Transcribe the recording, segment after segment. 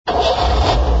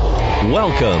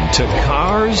Welcome to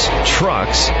Cars,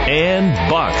 Trucks, and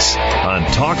Bucks on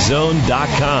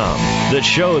TalkZone.com, the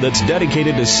show that's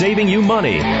dedicated to saving you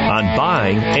money on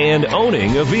buying and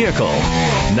owning a vehicle.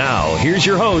 Now, here's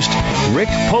your host, Rick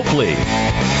Popely.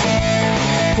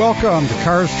 Welcome to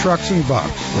Cars, Trucks, and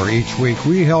Bucks, where each week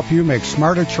we help you make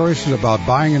smarter choices about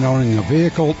buying and owning a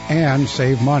vehicle and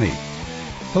save money.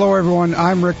 Hello, everyone.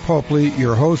 I'm Rick Popely,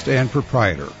 your host and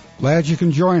proprietor. Glad you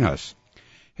can join us.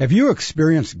 Have you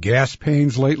experienced gas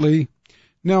pains lately?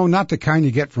 No, not the kind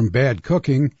you get from bad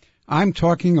cooking. I'm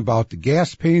talking about the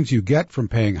gas pains you get from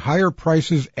paying higher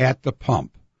prices at the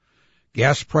pump.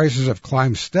 Gas prices have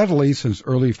climbed steadily since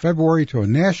early February to a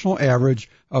national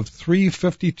average of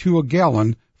 $3.52 a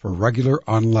gallon for regular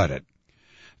unleaded.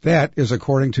 That is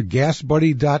according to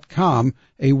GasBuddy.com,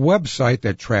 a website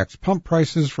that tracks pump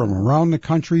prices from around the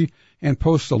country and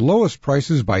posts the lowest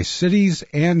prices by cities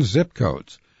and zip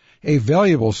codes, a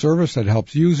valuable service that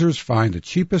helps users find the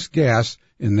cheapest gas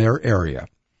in their area.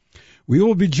 We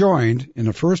will be joined in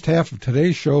the first half of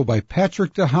today's show by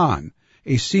Patrick DeHaan,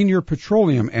 a senior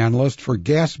petroleum analyst for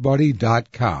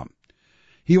GasBuddy.com.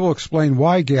 He will explain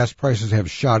why gas prices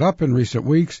have shot up in recent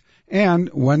weeks and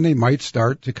when they might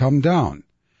start to come down.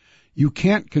 You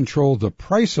can't control the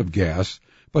price of gas,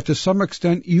 but to some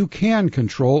extent you can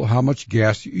control how much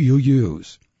gas you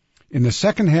use. In the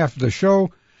second half of the show,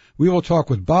 we will talk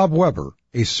with Bob Weber,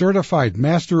 a certified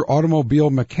master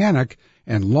automobile mechanic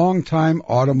and longtime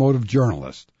automotive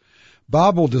journalist.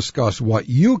 Bob will discuss what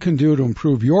you can do to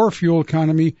improve your fuel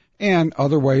economy and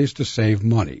other ways to save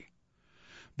money.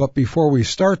 But before we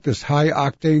start this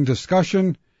high-octane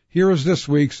discussion, here is this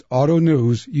week's auto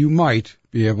news you might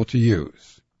be able to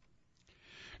use.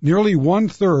 Nearly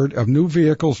one-third of new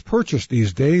vehicles purchased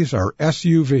these days are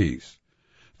SUVs.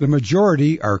 The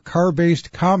majority are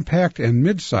car-based compact and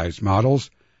mid-size models,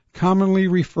 commonly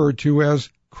referred to as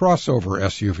crossover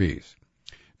SUVs.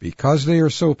 Because they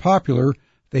are so popular,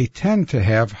 they tend to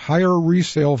have higher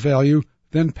resale value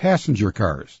than passenger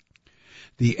cars.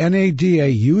 The NADA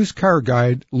Used Car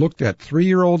Guide looked at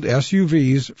 3-year-old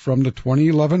SUVs from the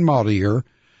 2011 model year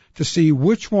to see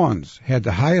which ones had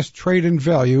the highest trade-in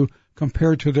value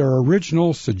compared to their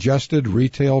original suggested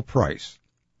retail price.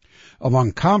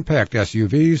 Among compact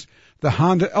SUVs, the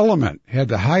Honda Element had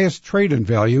the highest trade-in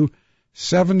value,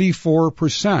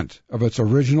 74% of its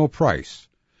original price.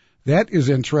 That is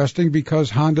interesting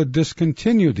because Honda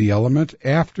discontinued the Element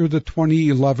after the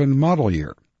 2011 model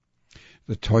year.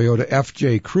 The Toyota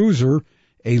FJ Cruiser,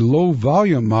 a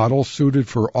low-volume model suited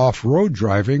for off-road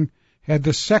driving, had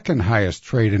the second highest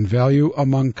trade-in value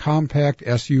among compact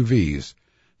SUVs,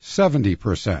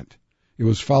 70%. It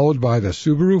was followed by the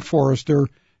Subaru Forester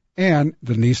and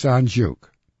the Nissan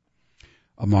Juke.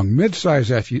 Among mid-size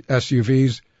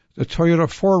SUVs, the Toyota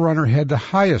 4Runner had the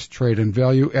highest trade-in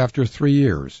value after 3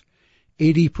 years,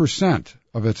 80%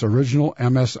 of its original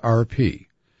MSRP.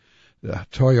 The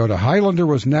Toyota Highlander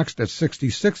was next at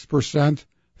 66%,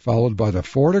 followed by the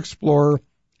Ford Explorer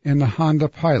and the Honda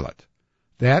Pilot.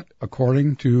 That,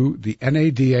 according to the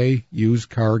NADA Used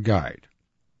Car Guide.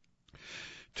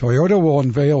 Toyota will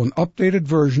unveil an updated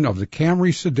version of the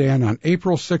Camry sedan on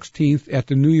April 16th at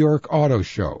the New York Auto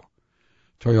Show.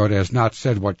 Toyota has not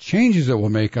said what changes it will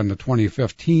make on the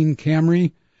 2015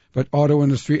 Camry, but auto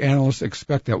industry analysts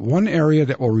expect that one area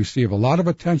that will receive a lot of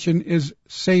attention is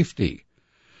safety.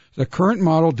 The current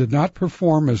model did not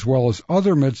perform as well as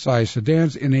other midsize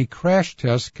sedans in a crash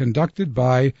test conducted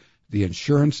by the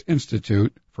Insurance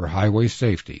Institute for Highway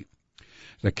Safety.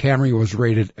 The Camry was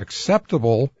rated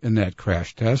acceptable in that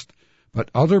crash test,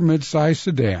 but other midsize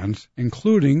sedans,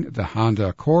 including the Honda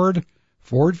Accord,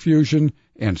 Ford Fusion,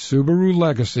 and Subaru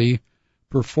Legacy,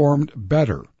 performed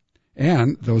better,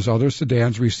 and those other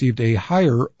sedans received a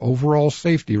higher overall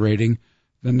safety rating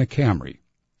than the Camry.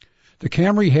 The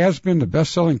Camry has been the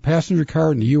best-selling passenger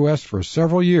car in the U.S. for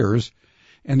several years,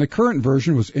 and the current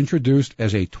version was introduced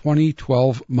as a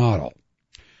 2012 model.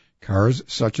 Cars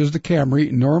such as the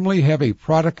Camry normally have a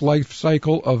product life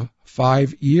cycle of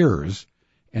 5 years,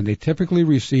 and they typically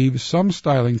receive some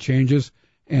styling changes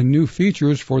and new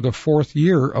features for the 4th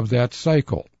year of that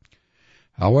cycle.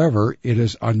 However, it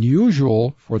is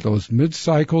unusual for those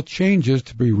mid-cycle changes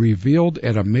to be revealed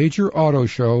at a major auto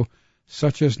show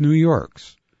such as New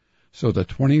York's, so the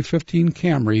 2015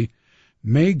 Camry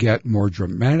may get more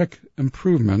dramatic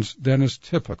improvements than is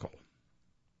typical.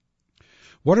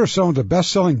 What are some of the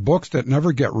best-selling books that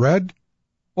never get read?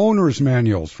 Owner's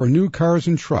manuals for new cars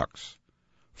and trucks.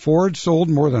 Ford sold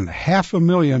more than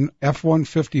 500,000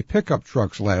 F-150 pickup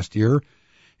trucks last year,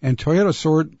 and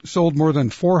Toyota sold more than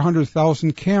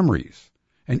 400,000 Camrys,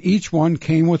 and each one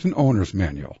came with an owner's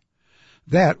manual.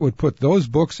 That would put those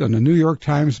books on the New York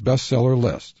Times bestseller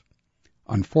list.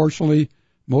 Unfortunately,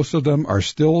 most of them are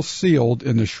still sealed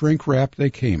in the shrink wrap they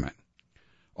came in.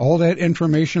 All that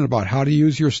information about how to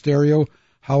use your stereo,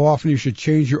 how often you should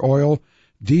change your oil,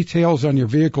 details on your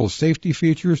vehicle's safety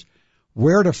features,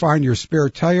 where to find your spare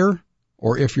tire,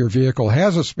 or if your vehicle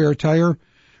has a spare tire,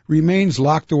 remains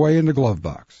locked away in the glove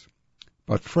box.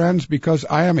 But friends, because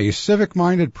I am a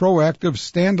civic-minded, proactive,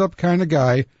 stand-up kind of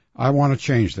guy, I want to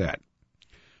change that.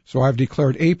 So I've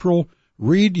declared April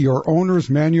Read Your Owner's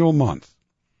Manual Month.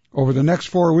 Over the next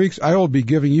 4 weeks, I will be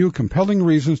giving you compelling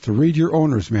reasons to read your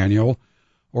owner's manual,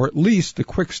 or at least the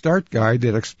quick start guide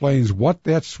that explains what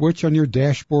that switch on your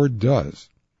dashboard does.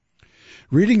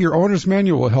 Reading your owner's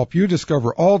manual will help you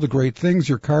discover all the great things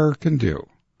your car can do.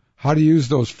 How to use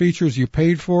those features you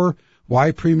paid for,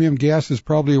 why premium gas is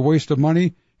probably a waste of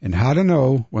money, and how to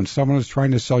know when someone is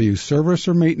trying to sell you service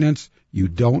or maintenance you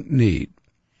don't need.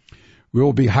 We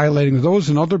will be highlighting those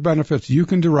and other benefits you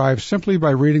can derive simply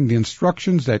by reading the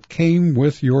instructions that came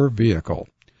with your vehicle.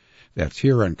 That's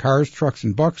here on Cars, Trucks,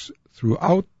 and Bucks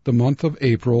throughout the month of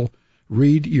April.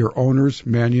 Read Your Owner's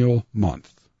Manual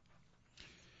Month.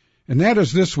 And that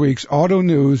is this week's auto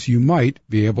news you might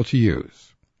be able to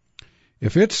use.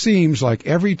 If it seems like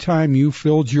every time you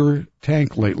filled your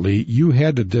tank lately you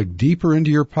had to dig deeper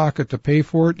into your pocket to pay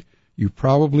for it, you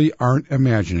probably aren't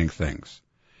imagining things.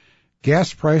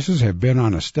 Gas prices have been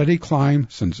on a steady climb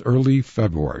since early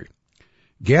February.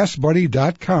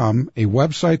 GasBuddy.com, a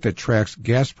website that tracks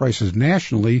gas prices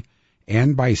nationally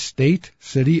and by state,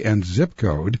 city, and zip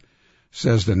code,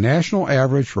 says the national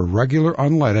average for regular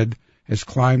unleaded has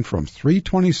climbed from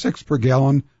 $3.26 per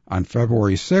gallon on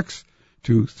February 6th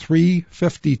to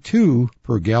 $3.52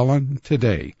 per gallon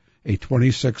today, a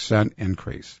 26-cent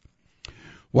increase.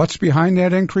 What's behind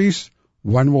that increase?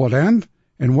 When will it end?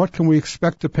 And what can we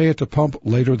expect to pay at the pump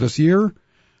later this year?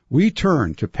 We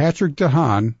turn to Patrick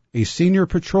DeHaan, a senior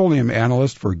petroleum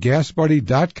analyst for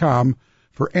GasBuddy.com,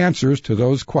 for answers to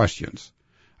those questions.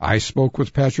 I spoke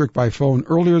with Patrick by phone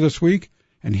earlier this week,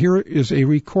 and here is a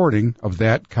recording of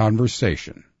that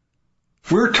conversation.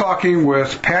 We're talking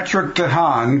with Patrick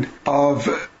DeHaan of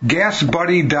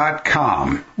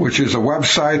GasBuddy.com, which is a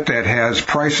website that has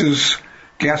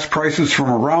gas prices from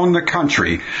around the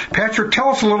country. Patrick, tell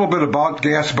us a little bit about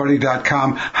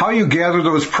GasBuddy.com, how you gather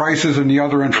those prices and the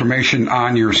other information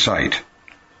on your site.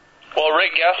 Well,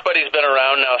 Rick, GasBuddy's been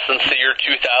around now since the year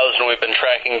 2000. We've been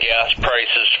tracking gas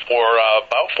prices for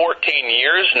about 14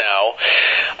 years now.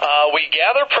 We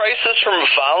gather prices from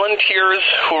volunteers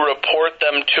who report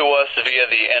them to us via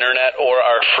the internet or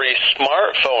our free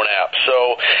smartphone app.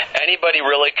 So anybody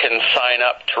really can sign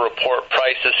up to report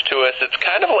prices to us. It's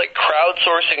kind of like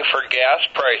crowdsourcing for gas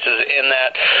prices in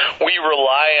that we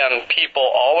rely on people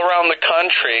all around the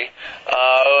country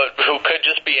who could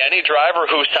just be any driver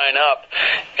who sign up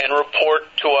and report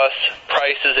to us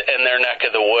prices in their neck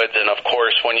of the woods. And of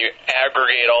course, when you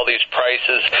aggregate all these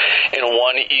prices in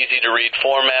one easy-to-read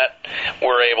format,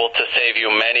 we're able to save you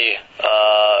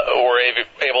we're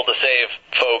able to save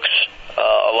folks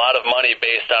a lot of money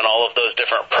based on all of those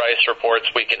different price reports.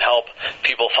 We can help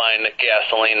people find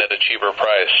gasoline at a cheaper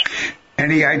price.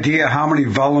 Any idea how many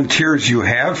volunteers you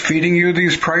have feeding you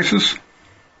these prices?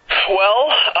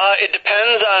 Well, it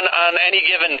depends on any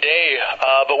given day,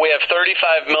 but we have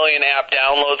 35 million app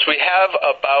downloads. We have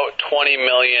about 20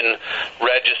 million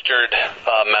registered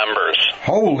members.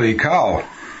 Holy cow.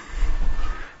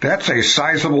 That's a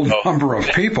sizable number of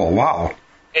people. Wow.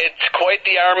 It's quite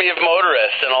the army of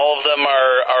motorists, and all of them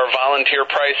are volunteer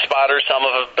price spotters. Some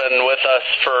of them have been with us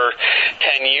for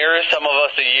 10 years, some of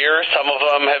us a year, some of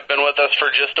them have been with us for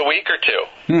just a week or two.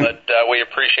 But we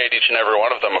appreciate each and every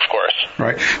one of them, of course.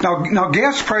 Right. Now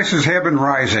gas prices have been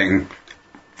rising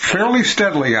fairly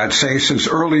steadily, I'd say, since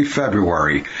early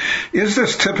February. Is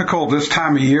this typical this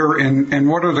time of year, and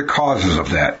what are the causes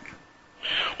of that?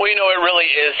 Well, it really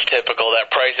is typical that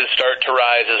prices start to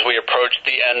rise as we approach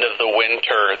the end of the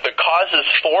winter. The causes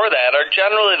for that are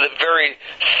generally very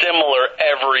similar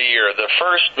every year. The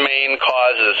first main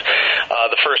causes,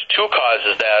 the first two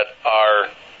causes that are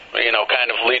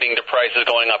kind of leading to prices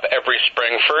going up every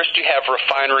spring. First, you have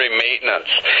refinery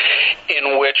maintenance,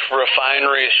 in which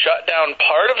refineries shut down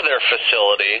part of their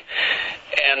facility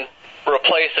and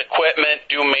replace equipment,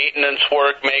 do maintenance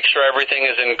work, make sure everything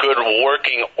is in good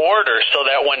working order so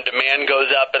that when demand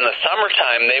goes up in the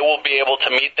summertime, they will be able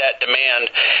to meet that demand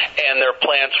and their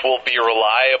plants will be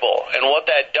reliable. And what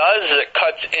that does is it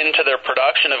cuts into their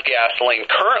production of gasoline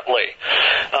currently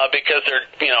because they're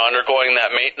undergoing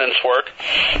that maintenance work.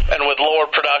 And with lower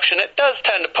production, it does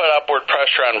tend to put upward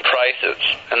pressure on prices.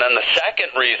 And then the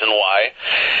second reason why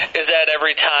is that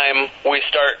every time we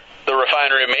start the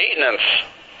refinery maintenance,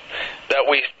 that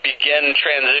we begin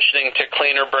transitioning to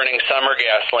cleaner burning summer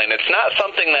gasoline. It's not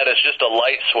something that is just a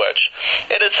light switch.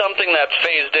 It is something that's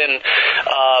phased in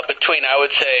between, I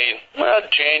would say,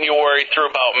 January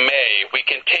through about May. We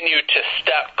continue to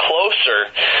step closer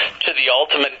to the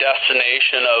ultimate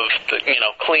destination of the,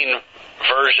 clean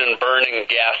version burning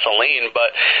gasoline, but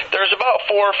there's about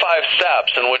 4 or 5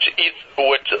 steps in which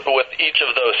with each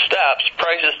of those steps,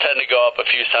 prices tend to go up a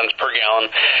few cents per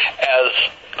gallon as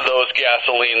those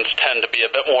gasolines tend to be a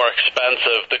bit more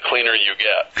expensive the cleaner you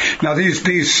get. Now,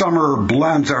 these summer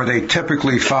blends, are they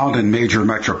typically found in major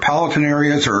metropolitan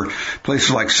areas or places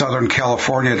like Southern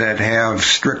California that have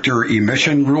stricter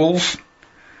emission rules?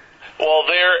 Well,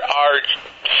 there are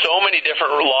so many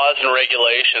different laws and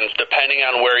regulations depending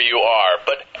on where you are,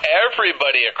 but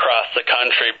everybody across the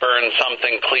country burns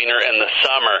something cleaner in the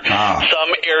summer.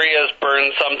 Some areas burn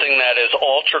something that is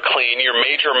ultra clean. Your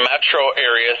major metro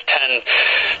areas tend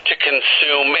to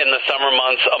consume in the summer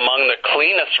months among the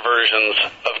cleanest versions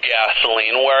of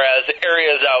gasoline, whereas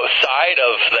areas outside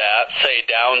of that, say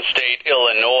downstate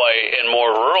Illinois and more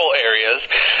rural areas,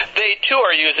 they too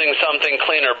are using something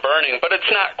cleaner burning, but it's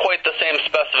not quite the same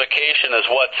specification as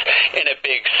what's in a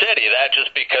big city. That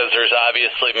just because there's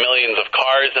obviously millions of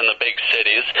cars in the big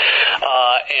cities.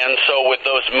 And so with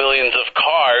those millions of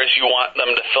cars, you want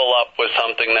them to fill up with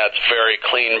something that's very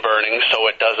clean burning so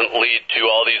it doesn't lead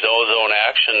to all these ozone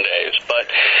action days.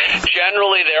 But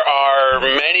generally there are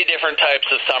many different types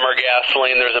of summer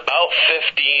gasoline. There's about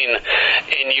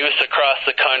 15 in use across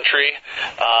the country.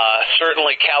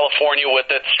 Certainly California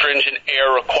with its stringent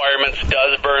air requirements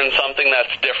does burn something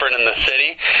that's different in the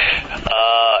city.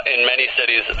 In many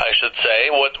cities, I should say.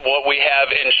 What we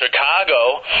have in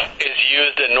Chicago is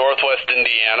used in northwest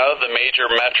Indiana, the major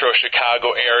metro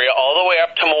Chicago area, all the way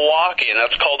up to Milwaukee, and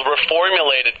that's called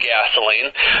reformulated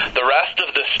gasoline. The rest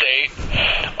of the state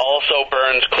also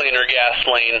burns cleaner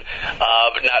gasoline,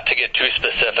 but not to get too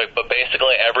specific, but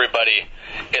basically everybody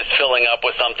is filling up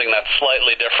with something that's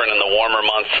slightly different in the warmer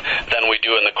months than we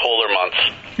do in the colder months.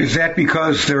 Is that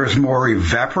because there's more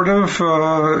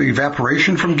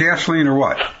evaporation from gasoline or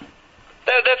what?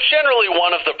 That's generally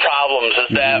one of the problems,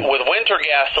 is that with winter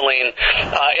gasoline,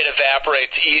 it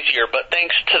evaporates easier, but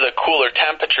thanks to the cooler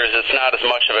temperatures, it's not as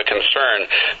much of a concern.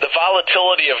 The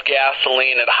volatility of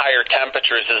gasoline at higher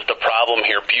temperatures is the problem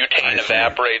here. Butane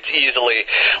evaporates easily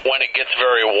when it gets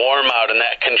very warm out, and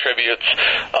that contributes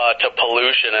to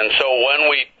pollution. And so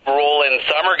when we roll in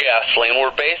summer gasoline,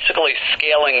 we're basically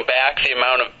scaling back the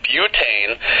amount of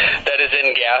butane that is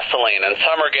in gasoline, and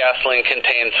summer gasoline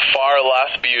contains far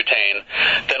less butane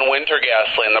than winter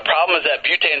gasoline. The problem is that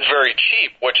butane is very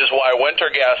cheap, which is why winter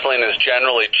gasoline is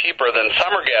generally cheaper than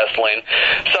summer gasoline.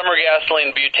 Summer gasoline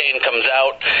butane comes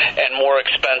out, and more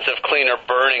expensive, cleaner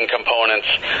burning components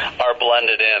are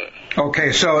blended in. Okay,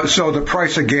 so the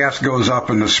price of gas goes up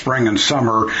in the spring and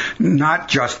summer, not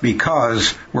just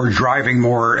because we're driving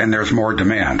more and there's more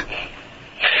demand.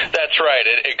 That's right.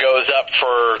 It goes up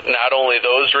for not only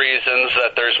those reasons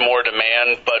that there's more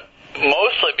demand, but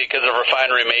mostly because of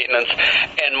refinery maintenance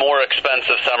and more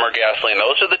expensive summer gasoline.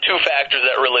 Those are the two factors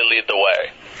that really lead the way.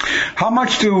 How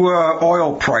much do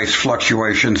oil price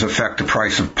fluctuations affect the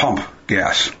price of pump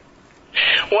gas?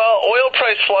 Well, oil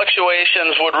price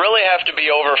fluctuations would really have to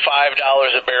be over $5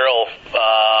 a barrel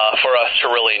for us to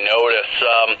really notice.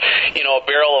 A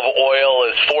barrel of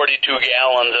oil is 42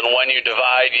 gallons, and when you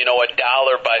divide, $1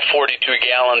 by 42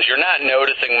 gallons, you're not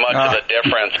noticing much of a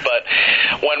difference. But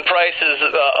when prices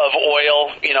of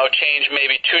oil, change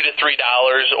maybe $2 to $3,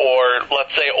 or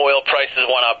let's say oil prices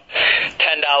went up $10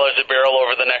 a barrel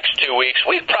over the next 2 weeks,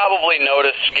 we'd probably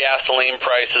notice gasoline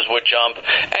prices would jump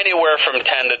anywhere from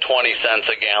 10 to 20 cents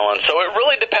a gallon. So it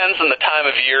really depends on the time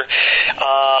of year.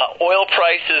 Oil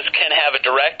prices can have a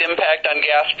direct impact on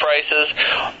gas prices,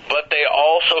 but they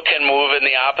also can move in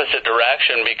the opposite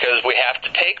direction because we have to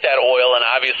take that oil and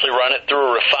obviously run it through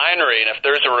a refinery. And if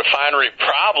there's a refinery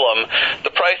problem,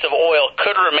 the price of oil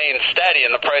could remain steady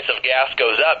and the price of gas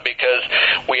goes up because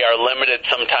we are limited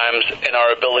sometimes in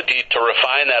our ability to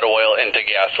refine that oil into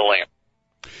gasoline.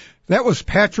 That was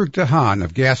Patrick DeHaan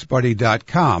of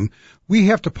GasBuddy.com. We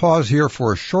have to pause here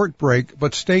for a short break,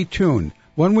 but stay tuned.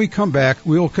 When we come back,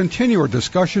 we'll continue our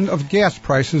discussion of gas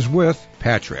prices with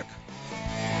Patrick.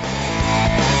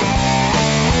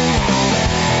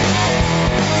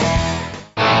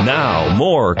 Now,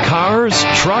 more Cars,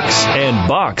 Trucks, and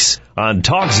Bucks on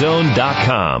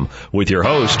TalkZone.com with your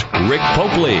host, Rick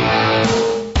Popely.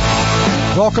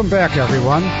 Welcome back,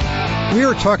 everyone. We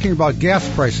are talking about gas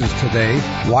prices today,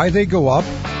 why they go up,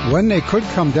 when they could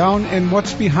come down, and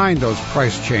what's behind those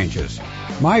price changes.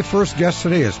 My first guest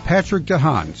today is Patrick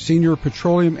DeHaan, Senior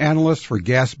Petroleum Analyst for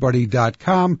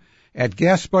GasBuddy.com. At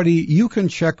GasBuddy, you can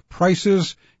check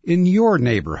prices in your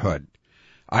neighborhood.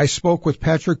 I spoke with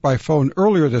Patrick by phone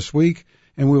earlier this week,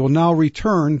 and we will now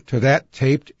return to that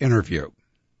taped interview.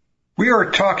 We are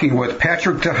talking with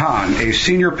Patrick DeHaan, a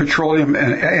Senior Petroleum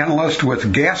Analyst with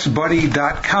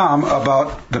GasBuddy.com,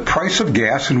 about the price of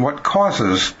gas and what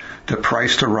causes the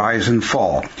price to rise and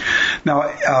fall.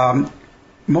 Now,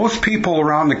 most people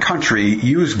around the country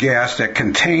use gas that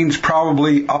contains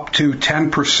probably up to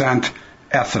 10%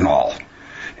 ethanol.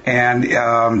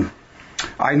 And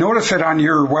I noticed that on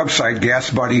your website,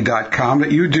 GasBuddy.com,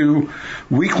 that you do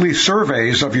weekly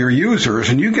surveys of your users,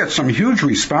 and you get some huge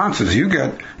responses.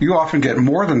 You often get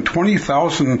more than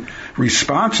 20,000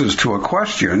 responses to a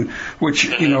question,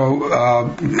 which,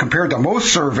 compared to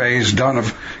most surveys done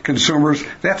of consumers,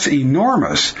 that's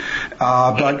enormous.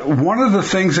 But one of the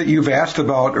things that you've asked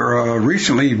about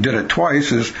recently, you did it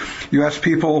twice, is you asked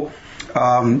people,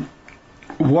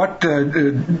 what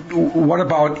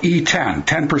about E10,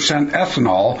 10%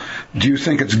 ethanol? Do you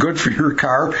think it's good for your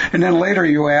car? And then later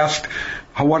you asked,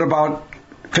 what about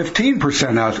 15%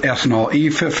 ethanol,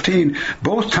 E15?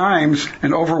 Both times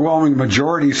an overwhelming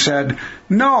majority said,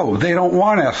 no, they don't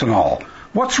want ethanol.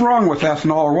 What's wrong with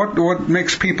ethanol, or what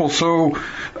makes people so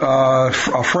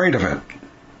afraid of it?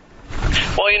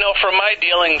 Well, from my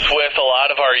dealings with a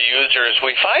lot of our users,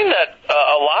 we find that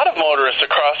a lot of motorists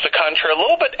across the country are a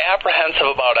little bit apprehensive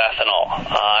about ethanol.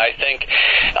 I think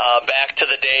back to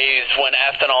the days when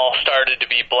ethanol started to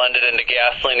be blended into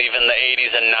gasoline, even the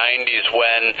 80s and 90s,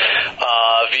 when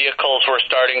vehicles were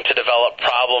starting to develop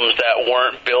problems that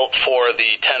weren't built for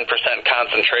the 10%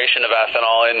 concentration of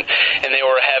ethanol, and they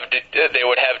would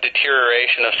have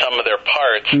deterioration of some of their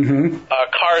parts. Mm-hmm.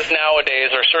 Cars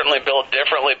nowadays are certainly built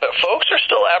differently, but folks are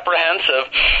still apprehensive,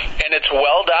 and it's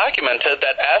well documented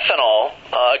that ethanol,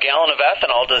 a gallon of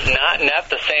ethanol, does not net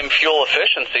the same fuel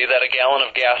efficiency that a gallon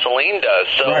of gasoline does.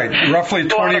 So, right, roughly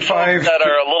 25 that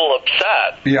are a little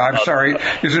upset. Yeah, I'm sorry.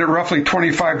 Isn't it roughly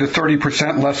 25 to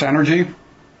 30% less energy?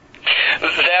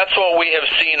 That's what we have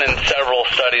seen in several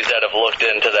studies that have looked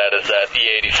into that, is that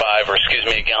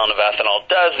a gallon of ethanol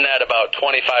does net about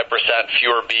 25%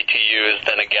 fewer BTUs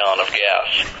than a gallon of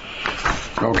gas.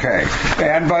 Okay.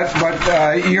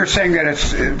 But you're saying that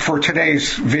it's for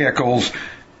today's vehicles,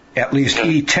 at least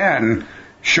E10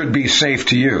 should be safe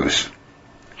to use.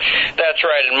 That's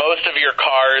right. In most of your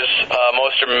cars,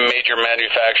 most of major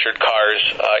manufactured cars,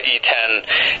 E10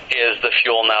 is the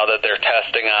fuel now that they're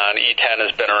testing on. E10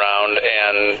 has been around,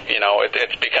 and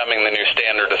it's becoming the new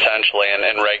standard essentially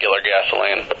in regular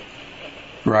gasoline.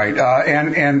 Right.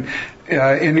 And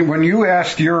when you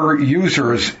asked your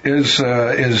users, is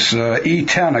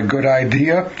E10 a good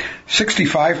idea?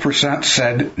 65%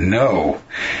 said no.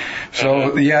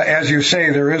 So, yeah, as you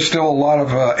say, there is still a lot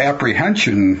of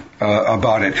apprehension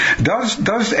about it. Does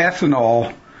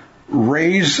ethanol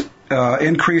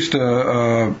increase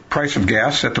the price of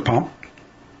gas at the pump?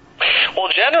 Well,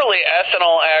 generally,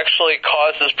 ethanol actually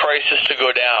causes prices to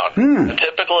go down.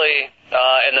 Typically,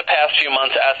 in the past few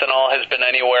months, ethanol has been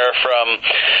anywhere from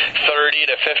 30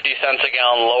 to 50 cents a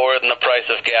gallon lower than the price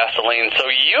of gasoline. So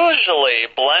usually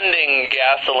blending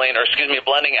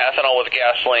ethanol with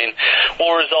gasoline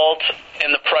will result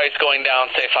in the price going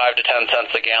down, say, 5 to 10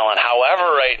 cents a gallon.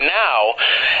 However, right now,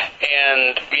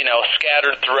 and,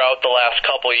 scattered throughout the last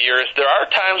couple of years, there are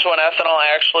times when ethanol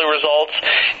actually results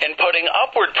in putting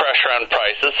upward pressure on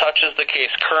prices, such as the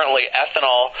case currently.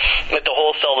 Ethanol at the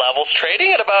wholesale levels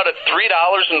trading at about $3.40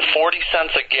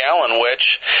 a gallon, which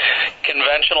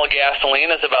conventional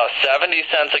gasoline is about 70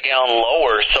 cents a gallon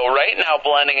lower. So right now,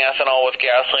 blending ethanol with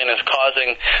gasoline is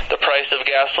causing the price of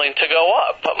gasoline to go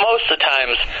up. But most of the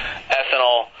times,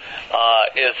 ethanol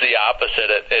is the opposite.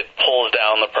 It pulls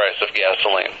down the price of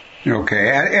gasoline. Okay.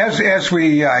 As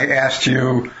I asked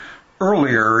you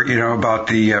earlier, about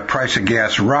the price of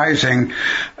gas rising,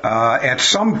 at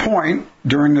some point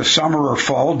during the summer or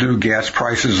fall, do gas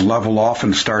prices level off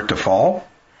and start to fall?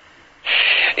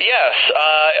 Yes.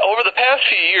 Over the past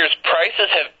few years, prices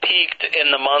have peaked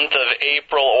in the month of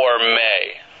April or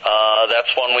May.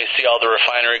 That's when we see all the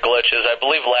refinery glitches. I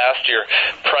believe last year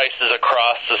prices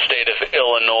across the state of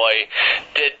Illinois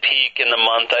did peak in the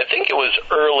month. I think it was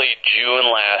early June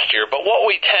last year. But what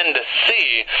we tend to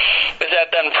see is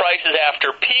that then prices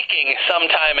after peaking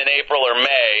sometime in April or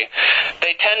May,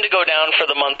 they tend to go down for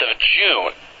the month of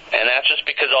June. And that's just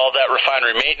because all that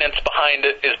refinery maintenance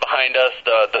is behind us,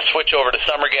 the switch over to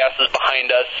summer gas is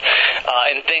behind us,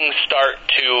 and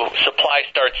supply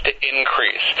starts to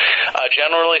increase.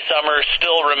 Generally, summer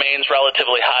still remains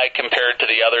relatively high compared to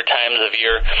the other times of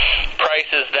year.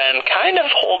 Prices then kind of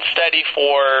hold steady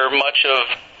for much of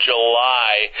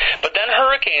July, but then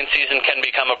hurricane season can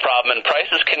become a problem, and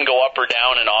prices can go up or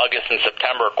down in August and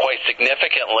September quite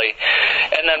significantly,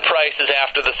 and then prices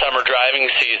after the summer driving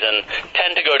season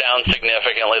tend to go down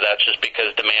significantly. That's just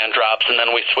because demand drops, and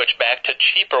then we switch back to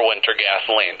cheaper winter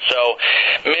gasoline. So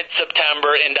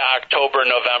mid-September into October,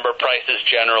 November, prices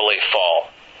generally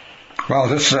fall. Well,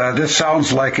 this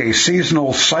sounds like a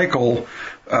seasonal cycle,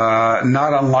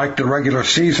 not unlike the regular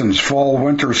seasons, fall,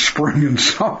 winter, spring, and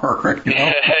summer. You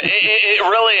know? It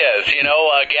really is.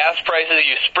 Gas prices,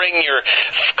 you spring your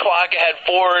clock ahead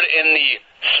forward in the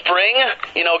spring,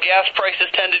 gas prices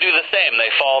tend to do the same. They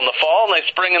fall in the fall and they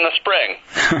spring in the spring.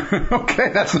 Okay,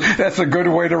 that's a good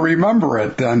way to remember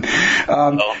it then.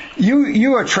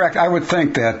 You attract, I would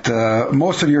think that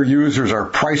most of your users are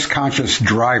price-conscious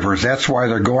drivers. That's why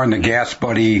they're going to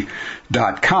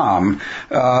GasBuddy.com.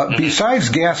 Besides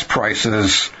gas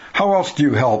prices, how else do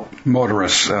you help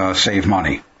motorists save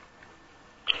money?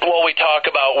 Well, we talk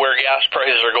about where gas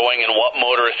prices are going and what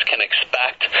motorists can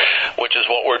expect, which is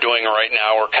what we're doing right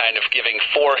now. We're kind of giving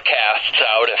forecasts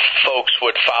out. If folks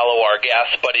would follow our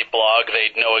Gas Buddy blog,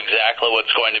 they'd know exactly what's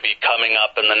going to be coming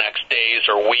up in the next days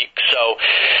or weeks. So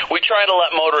we try to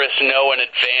let motorists know in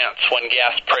advance when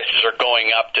gas prices are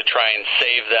going up to try and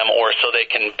save them or so they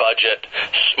can budget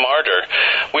smarter.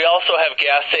 We also have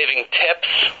gas-saving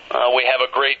tips. We have a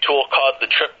great tool called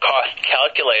the Trip Cost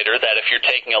Calculator that if you're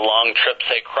taking a long trip,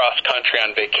 say cross-country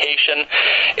on vacation,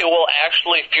 it will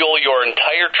actually fuel your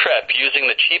entire trip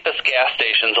using the cheapest gas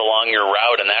stations along your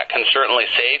route, and that can certainly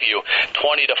save you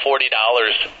 $20 to $40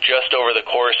 just over the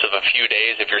course of a few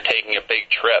days if you're taking a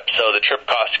big trip. So the Trip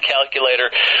Cost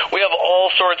Calculator, we have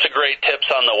all sorts of great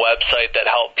tips on the website that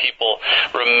help people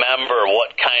remember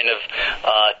what kind of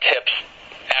tips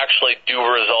actually do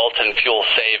result in fuel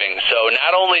savings. So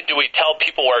not only do we tell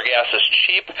people where gas is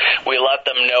cheap, we let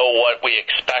them know what we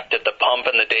expect at the pump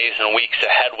in the days and weeks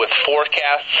ahead with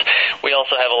forecasts. We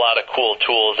also have a lot of cool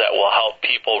tools that will help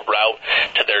people route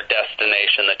to their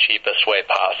destination the cheapest way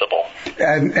possible.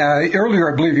 And earlier,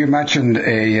 I believe you mentioned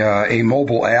a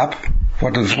mobile app.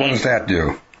 What does that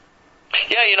do?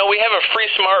 Yeah, we have a free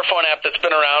smartphone app that's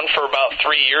been around for about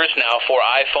 3 years now for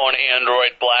iPhone,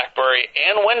 Android, BlackBerry,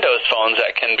 and Windows phones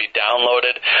that can be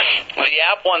downloaded. The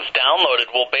app, once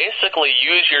downloaded, will basically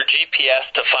use your GPS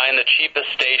to find the cheapest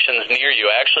stations near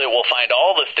you. Actually, it will find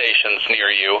all the stations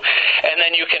near you, and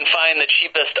then you can find the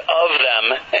cheapest of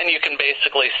them, and you can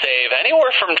basically save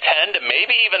anywhere from 10 to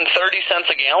maybe even 30 cents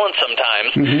a gallon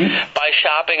sometimes by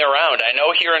shopping around. I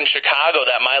know here in Chicago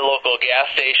that my local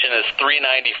gas station is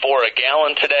 $3.94 a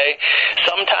gallon today.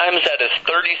 Sometimes that is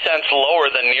 30 cents lower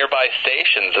than nearby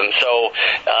stations, and so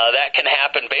that can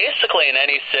happen basically in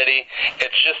any city.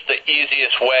 It's just the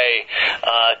easiest way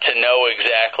to know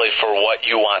exactly for what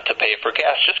you want to pay for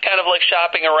gas. Just kind of like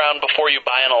shopping around before you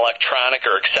buy an electronic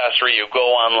or accessory. You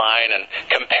go online and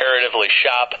comparatively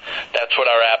shop. That's what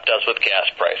our app does with gas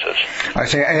prices. I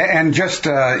say, and just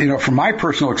from my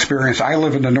personal experience, I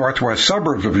live in the northwest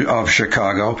suburbs of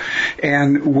Chicago,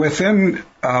 and within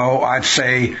I'd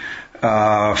say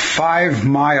 5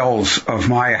 miles of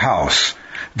my house,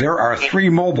 there are 3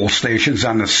 mobile stations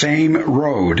on the same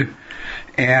road,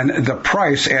 and the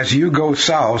price as you go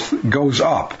south goes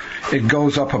up. It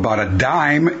goes up about a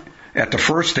dime at the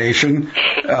first station,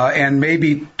 and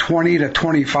maybe 20 to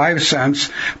 25 cents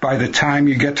by the time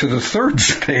you get to the third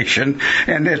station,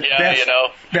 and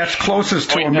that's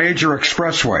closest to a major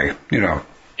expressway, Yeah,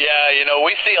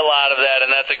 we see a lot of that,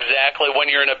 and that's exactly when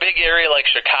you're in a big area like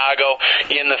Chicago,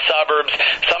 in the suburbs,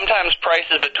 sometimes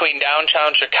prices between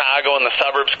downtown Chicago and the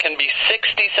suburbs can be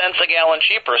 60 cents a gallon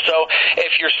cheaper. So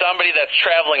if you're somebody that's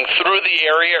traveling through the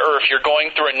area or if you're going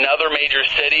through another major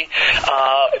city,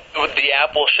 the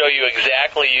app will show you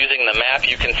exactly using the map.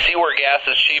 You can see where gas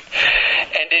is cheap.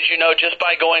 And did you know just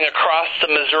by going across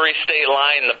the Missouri state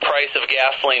line, the price of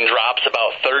gasoline drops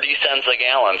about 30 cents a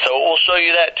gallon. So it will show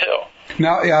you that too.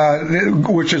 Now,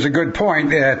 which is a good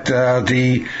point, that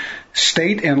the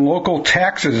state and local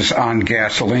taxes on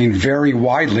gasoline vary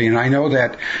widely, and I know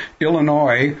that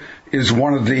Illinois is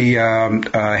one of the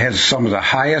has some of the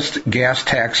highest gas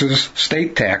taxes,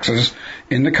 state taxes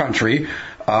in the country.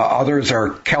 Others are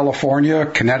California,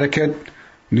 Connecticut,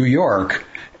 New York,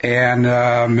 and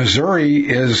Missouri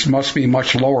must be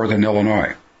much lower than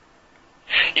Illinois.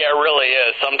 Yeah, it really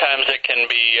is. Sometimes it can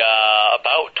be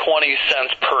about 20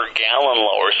 cents per gallon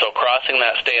lower, so crossing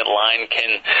that state line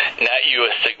can net you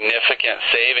a significant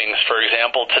savings. For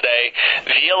example, today,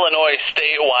 the Illinois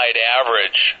statewide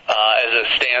average, as it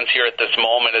stands here at this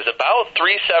moment, is about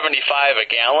 $3.75 a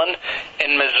gallon.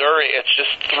 In Missouri, it's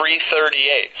just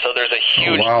 $3.38, so there's a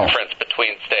huge difference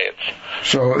between states.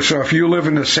 So if you live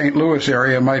in the St. Louis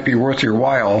area, it might be worth your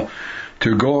while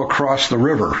to go across the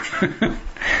river.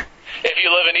 If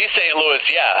you live in East St. Louis,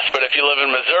 yes, but if you live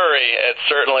in Missouri, it's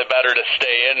certainly better to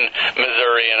stay in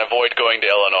Missouri and avoid going to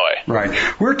Illinois.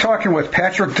 Right. We're talking with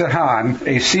Patrick DeHaan,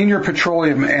 a senior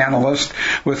petroleum analyst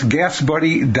with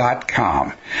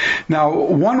GasBuddy.com. Now,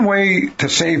 one way to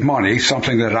save money,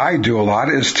 something that I do a lot,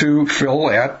 is to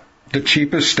fill at the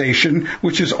cheapest station,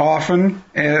 which is often,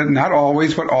 not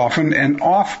always, but often, an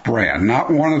off-brand, not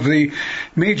one of the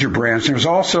major brands. There's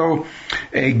also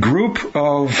a group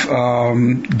of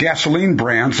gasoline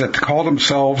brands that call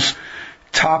themselves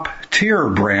top-tier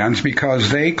brands because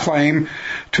they claim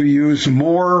to use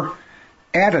more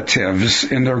additives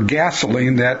in their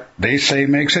gasoline that they say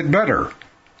makes it better.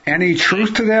 Any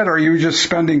truth to that, or are you just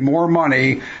spending more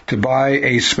money to buy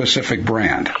a specific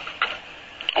brand?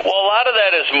 Well, a lot of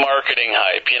that is marketing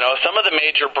hype. You know, some of the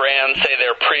major brands say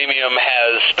their premium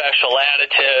has special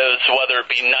additives, whether it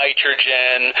be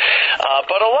nitrogen,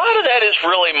 but a lot of that is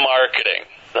really marketing.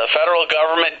 The federal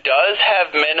government does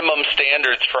have minimum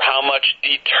standards for how much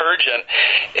detergent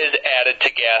is added to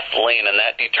gasoline, and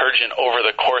that detergent over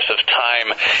the course of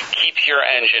time keeps your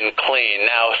engine clean.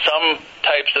 Now, some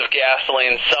types of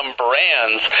gasoline, some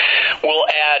brands will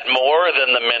add more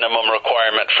than the minimum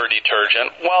requirement for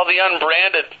detergent, while the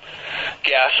unbranded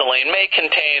gasoline may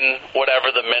contain whatever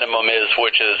the minimum is,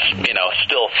 which is,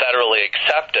 still federally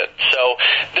accepted. So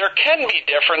there can be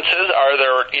differences.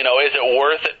 Is it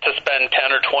worth it to spend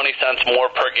 10 or 20 cents more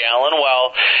per gallon?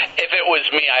 Well, if it was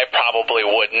me, I probably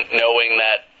wouldn't, knowing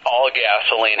that all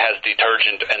gasoline has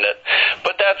detergent in it.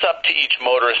 But that's up to each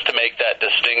motorist to make that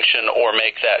distinction or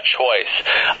make that choice.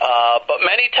 But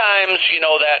many times,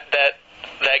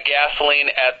 that gasoline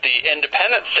at the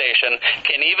independent station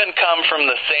can even come from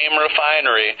the same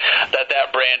refinery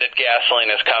that branded gasoline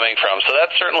is coming from. So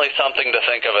that's certainly something to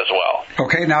think of as well.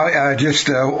 Okay, now just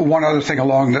one other thing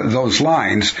along those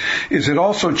lines. Is it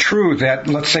also true that,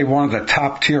 let's say, one of the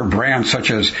top-tier brands such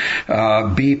as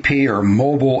BP or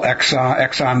Mobil,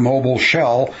 Exxon Mobil,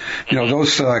 Shell,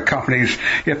 those companies,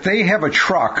 if they have a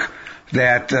truck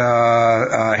that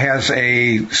has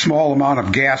a small amount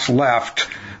of gas left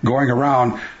going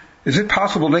around, is it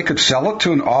possible they could sell it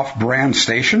to an off-brand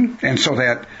station, and so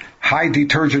that high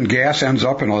detergent gas ends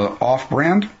up in an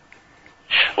off-brand?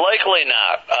 Likely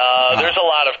not. There's a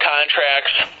lot of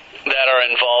contracts that are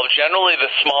involved. Generally, the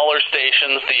smaller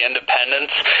stations, the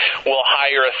independents, will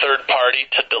hire a third party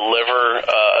to deliver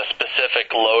a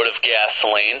specific load of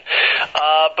gasoline.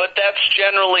 But that's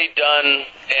generally done,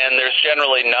 and there's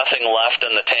generally nothing left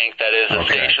in the tank. That is, a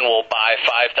station will buy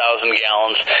 5,000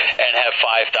 gallons and have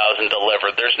 5,000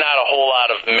 delivered. There's not a whole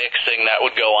lot of mixing that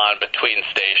would go on between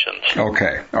stations.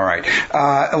 Okay, all right.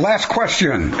 Last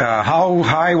question. How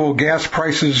high will gas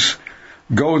prices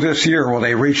go this year? Will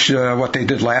they reach what they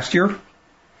did last year?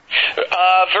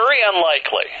 Very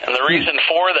unlikely. And the reason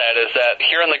for that is that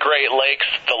here in the Great Lakes,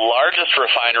 the largest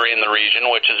refinery in the region,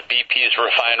 which is BP's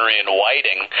refinery in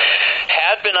Whiting,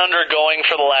 had been undergoing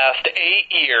for the last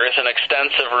 8 years an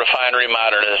extensive refinery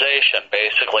modernization,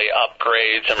 basically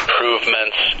upgrades,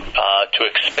 improvements to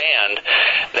expand.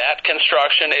 That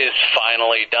construction is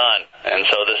finally done. And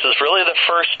so this is really the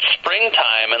first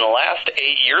springtime in the last 8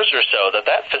 years or so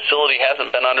that facility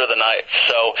hasn't been under the knife.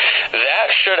 So that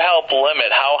should help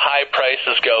limit how high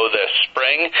prices go this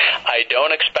spring. I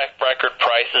don't expect record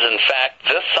prices. In fact,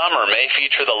 this summer may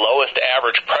feature the lowest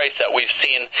average price that we've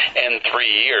seen in 3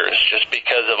 years, just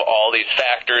because of all these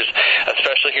factors,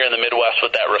 especially here in the Midwest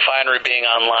with that refinery being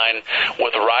online,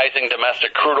 with rising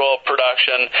domestic crude oil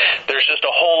production. There's just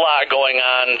a whole lot going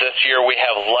on this year. We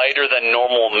have lighter than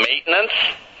normal maintenance.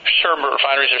 Sure,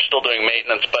 refineries are still doing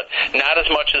maintenance, but not as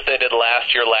much as they did last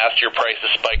year. Last year,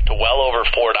 prices spiked to well over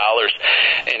 $4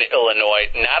 in Illinois.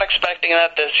 Not expecting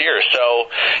that this year. So,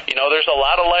 there's a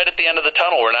lot of light at the end of the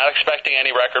tunnel. We're not expecting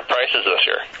any record prices this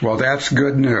year. Well, that's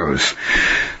good news.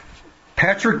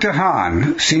 Patrick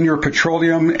DeHaan, Senior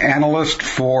Petroleum Analyst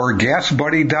for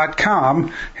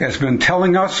GasBuddy.com, has been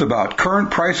telling us about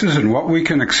current prices and what we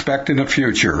can expect in the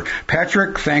future.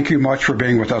 Patrick, thank you much for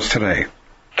being with us today.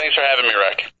 Thanks for having me,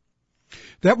 Rick.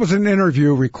 That was an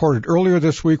interview recorded earlier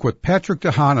this week with Patrick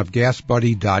DeHaan of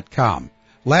GasBuddy.com.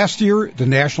 Last year, the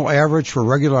national average for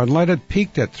regular unleaded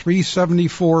peaked at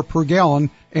 $3.74 per gallon,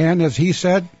 and as he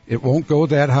said, it won't go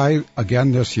that high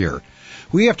again this year.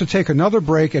 We have to take another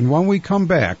break, and when we come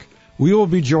back, we will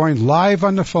be joined live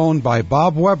on the phone by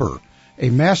Bob Weber, a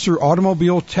master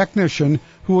automobile technician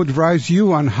who will advise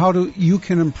you on how you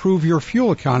can improve your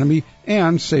fuel economy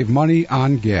and save money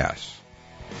on gas.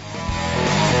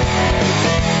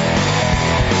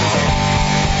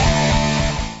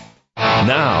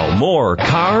 Now, more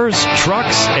Cars,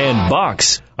 Trucks, and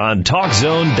Bucks on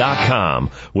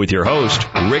TalkZone.com with your host,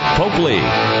 Rick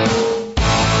Popely.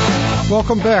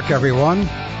 Welcome back, everyone.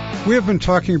 We have been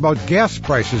talking about gas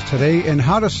prices today and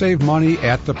how to save money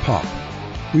at the pump.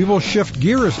 We will shift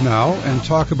gears now and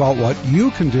talk about what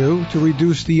you can do to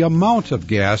reduce the amount of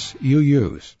gas you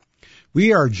use.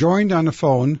 We are joined on the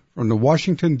phone from the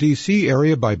Washington, D.C.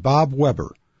 area by Bob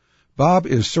Weber. Bob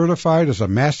is certified as a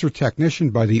master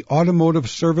technician by the Automotive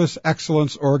Service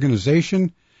Excellence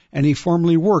Organization, and he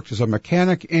formerly worked as a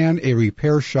mechanic and a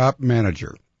repair shop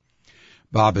manager.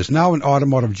 Bob is now an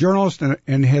automotive journalist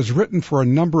and has written for a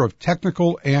number of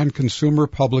technical and consumer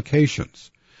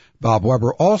publications. Bob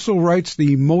Weber also writes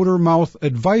the Motor Mouth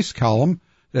Advice column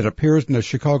that appears in the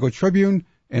Chicago Tribune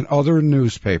and other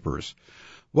newspapers.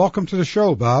 Welcome to the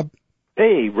show, Bob.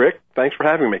 Hey, Rick. Thanks for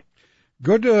having me.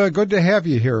 Good to have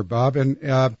you here, Bob. And,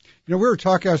 I was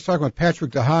talking with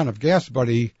Patrick DeHaan of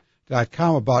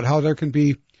GasBuddy.com about how there can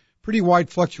be pretty wide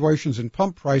fluctuations in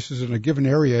pump prices in a given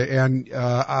area. And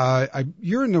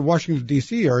you're in the Washington,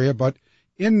 D.C. area, but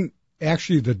in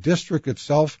actually the district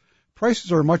itself,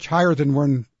 prices are much higher than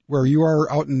where you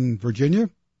are out in Virginia?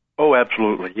 Oh,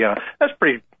 absolutely. Yeah. That's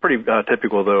pretty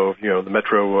typical, though, the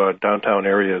metro downtown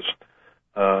areas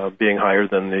being higher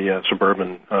than the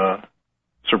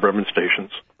suburban stations.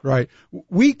 Right.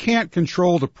 We can't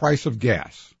control the price of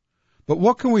gas. But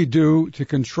what can we do to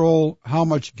control how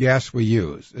much gas we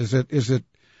use? Is it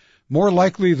more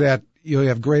likely that you'll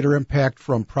have greater impact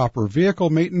from proper vehicle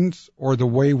maintenance or the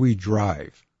way we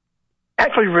drive?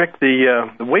 Actually, Rick, the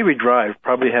way we drive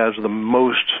probably has the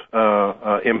most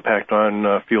impact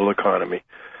on fuel economy.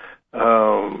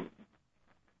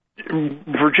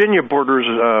 Virginia borders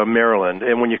Maryland,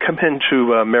 and when you come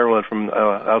into Maryland from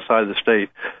outside of the state,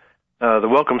 the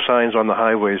welcome signs on the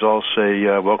highways all say,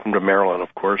 welcome to Maryland,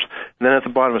 of course. And then at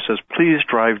the bottom it says, please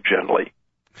drive gently.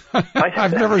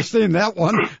 I've never seen that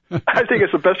one. I think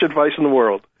it's the best advice in the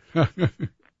world.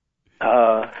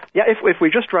 If we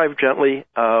just drive gently,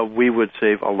 we would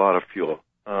save a lot of fuel.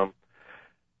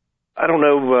 I don't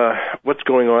know what's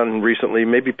going on recently.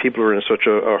 Maybe people are in such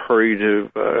a hurry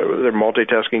they're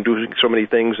multitasking, doing so many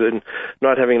things and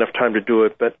not having enough time to do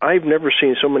it. But I've never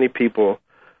seen so many people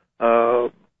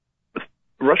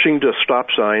rushing to stop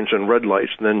signs and red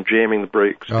lights and then jamming the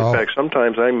brakes. Oh. In fact,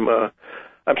 sometimes I'm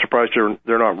surprised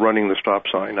they're not running the stop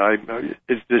sign.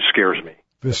 It scares me.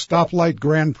 The stoplight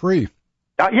Grand Prix.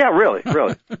 Yeah, really.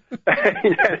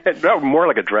 No, more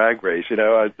like a drag race, and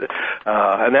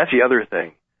that's the other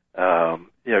thing.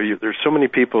 There's so many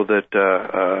people that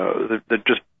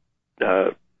just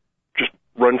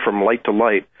run from light to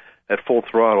light at full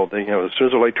throttle. As soon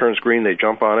as the light turns green, they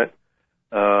jump on it,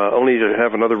 only to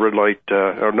have another red light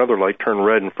or another light turn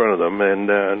red in front of them and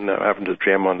having to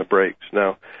jam on the brakes.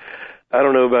 Now, I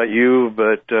don't know about you,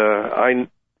 but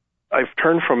I've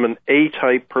turned from an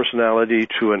A-type personality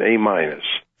to an A-.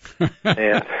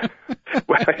 And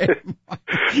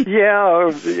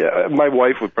my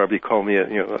wife would probably call me a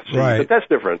C, right. But that's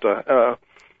different.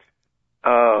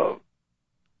 No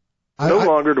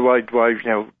longer do I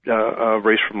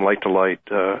race from light to light,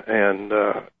 and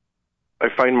I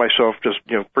find myself just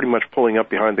pretty much pulling up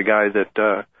behind the guy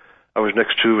that I was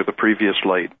next to at the previous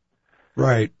light.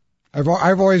 Right. I've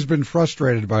always been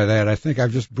frustrated by that. I think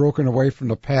I've just broken away from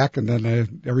the pack, and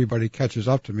then everybody catches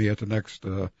up to me at the next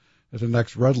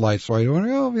red light. So I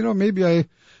go, maybe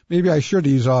I should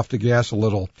ease off the gas a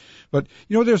little. But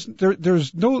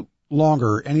there's no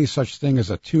longer any such thing as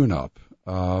a tune-up.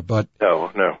 But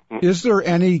no. Is there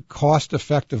any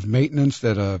cost-effective maintenance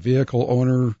that a vehicle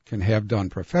owner can have done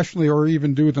professionally or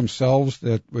even do themselves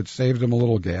that would save them a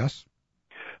little gas?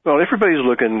 Well, everybody's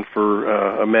looking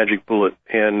for a magic bullet,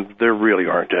 and there really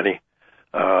aren't any.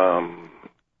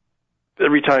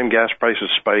 Every time gas prices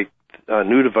spike,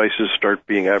 new devices start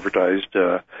being advertised.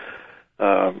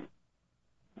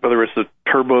 whether it's the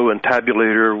turbo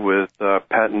entabulator with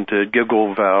patented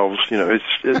giggle valves, they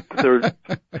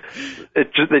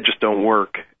just don't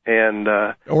work. And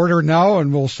order now,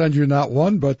 and we'll send you not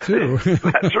one but two.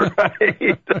 That's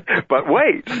right. But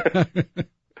wait.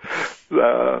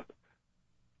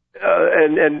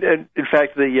 And in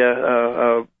fact,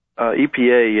 the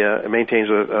EPA maintains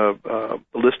a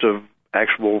list of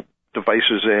actual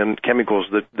devices and chemicals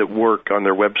that work on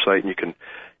their website, and you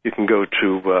can go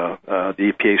to the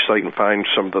EPA site and find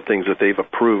some of the things that they've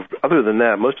approved. Other than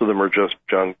that, most of them are just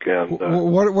junk. And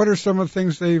what are some of the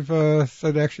things they've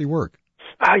said actually work?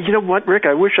 You know what, Rick?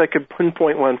 I wish I could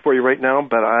pinpoint one for you right now,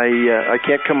 but I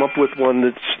can't come up with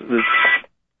one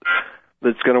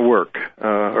that's going to work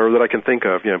or that I can think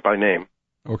of, by name.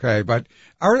 Okay, but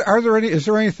is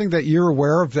there anything that you're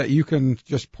aware of that you can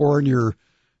just pour in your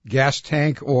gas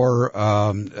tank or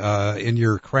in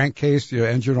your crankcase, your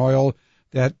engine oil,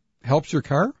 that helps your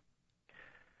car?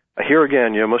 Here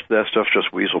again, most of that stuff's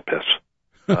just weasel piss.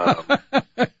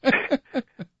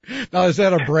 Now, is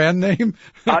that a brand name?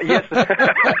 Yes.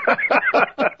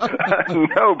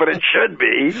 No, but it should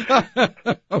be.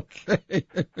 Okay.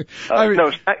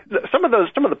 No, some of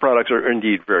the products are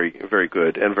indeed very, very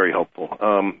good and very helpful.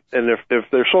 And if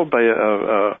they're sold by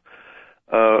a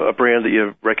brand that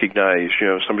you recognize,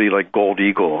 somebody like Gold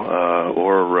Eagle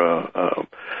or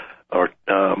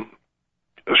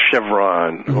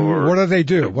Chevron. Or what do they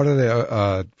do? What are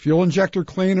they? Fuel injector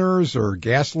cleaners or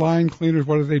gas line cleaners?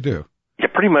 What do they do? Yeah,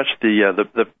 pretty much the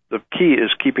key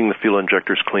is keeping the fuel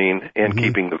injectors clean and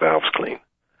keeping the valves clean.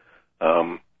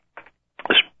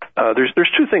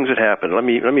 There's two things that happen. Let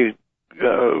me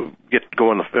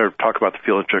talk about the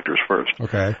fuel injectors first.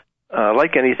 Okay.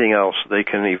 Like anything else, they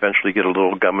can eventually get a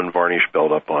little gum and varnish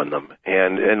buildup on them,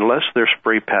 and unless their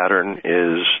spray pattern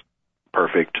is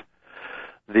perfect,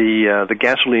 the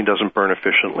gasoline doesn't burn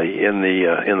efficiently in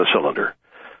the cylinder.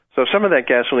 So some of that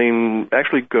gasoline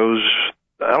actually goes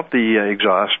out the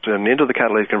exhaust and into the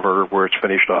catalytic converter where it's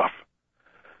finished off.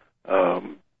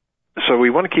 So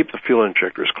we want to keep the fuel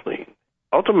injectors clean.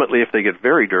 Ultimately, if they get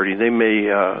very dirty, they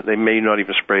may not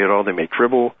even spray at all. They may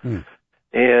dribble. And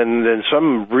in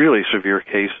some really severe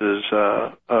cases,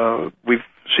 we've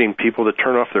seen people that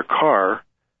turn off their car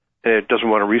and it doesn't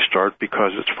want to restart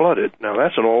because it's flooded. Now,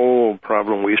 that's an old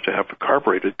problem we used to have with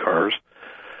carbureted cars.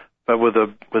 But with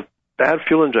bad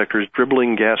fuel injectors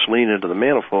dribbling gasoline into the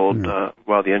manifold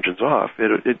while the engine's off,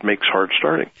 it makes hard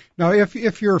starting. Now,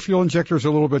 if your fuel injector is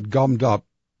a little bit gummed up,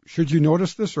 should you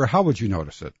notice this, or how would you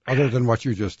notice it, other than what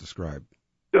you just described?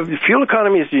 Fuel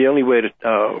economy is the only way to.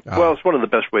 It's one of the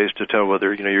best ways to tell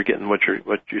whether you're getting what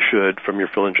you should from your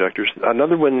fuel injectors.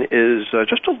 Another one is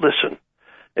just to listen.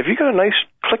 If you got a nice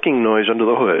clicking noise under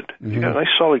the hood, if you got a nice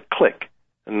solid click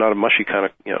and not a mushy kind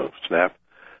of snap,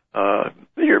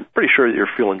 you're pretty sure that your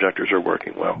fuel injectors are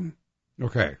working well.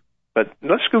 Okay. But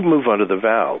let's move on to the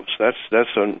valves. That's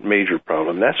a major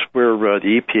problem. That's where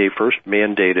the EPA first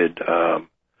mandated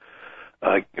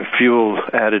fuel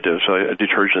additives,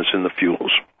 detergents in the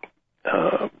fuels.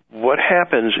 What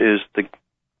happens is the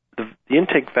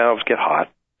intake valves get hot,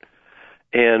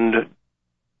 and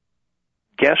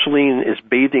gasoline is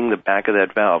bathing the back of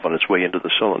that valve on its way into the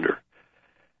cylinder.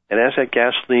 And as that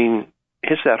gasoline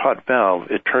hits that hot valve,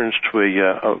 it turns to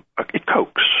it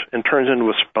coats and turns into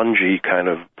a spongy kind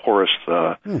of porous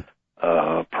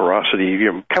porosity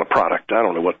kind of product. I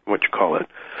don't know what you call it.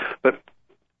 But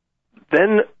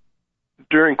then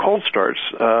during cold starts,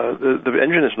 the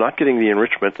engine is not getting the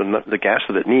enrichment, the gas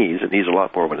that it needs. It needs a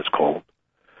lot more when it's cold.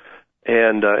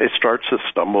 And it starts to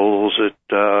stumbles, it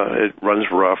runs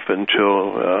rough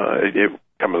until it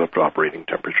comes up to operating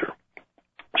temperature.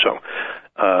 So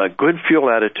good fuel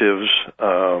additives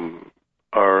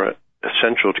are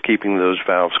essential to keeping those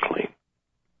valves clean.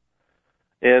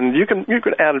 And you can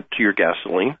add it to your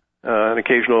gasoline. An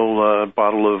occasional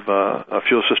bottle of a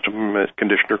fuel system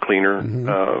conditioner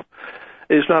cleaner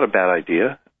is not a bad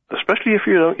idea, especially if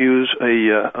you don't use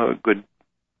a good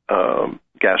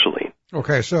gasoline.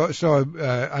 Okay, so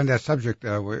on that subject,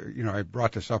 I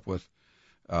brought this up with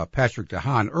Patrick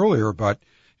DeHaan earlier, but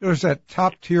there's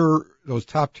those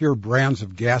top tier brands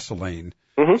of gasoline,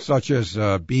 such as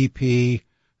BP,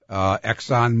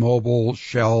 ExxonMobil,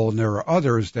 Shell, and there are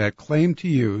others that claim to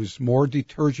use more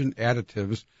detergent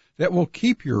additives that will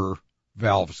keep your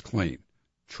valves clean.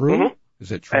 True?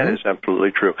 Is it true? That is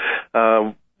absolutely true.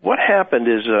 What happened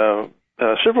is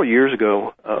several years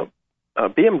ago,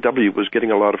 BMW was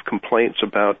getting a lot of complaints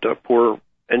about poor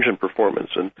engine performance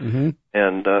and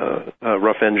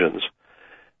rough engines.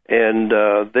 And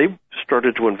they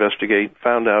started to investigate,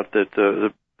 found out that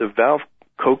the valve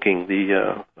coking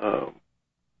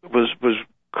was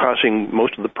causing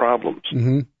most of the problems.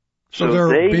 Mm-hmm. So their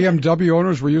BMW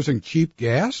owners were using cheap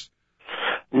gas?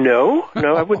 No,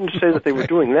 I wouldn't say that they were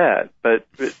doing that, but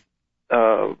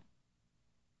that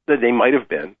they might have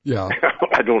been. Yeah.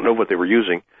 I don't know what they were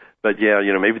using, but yeah,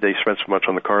 maybe they spent so much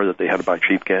on the car that they had to buy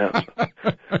cheap gas.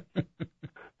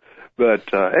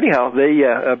 But anyhow,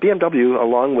 BMW,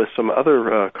 along with some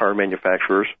other car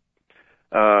manufacturers,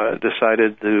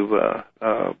 decided to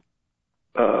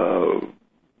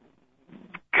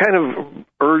kind of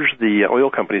urge the oil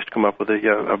companies to come up with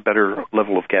a better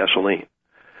level of gasoline.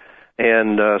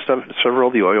 And several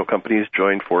of the oil companies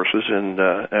joined forces, and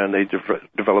they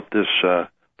developed this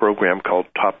program called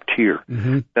Top Tier.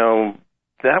 Mm-hmm. Now,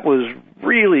 that was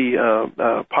really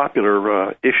a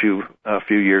popular issue a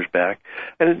few years back,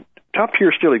 and Top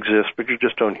Tier still exists, but you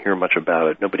just don't hear much about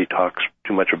it. Nobody talks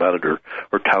too much about it or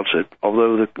touts it,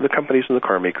 although the companies and the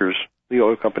car makers, the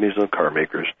oil companies and the car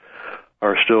makers,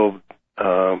 are still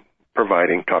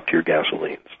providing top-tier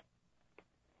gasolines.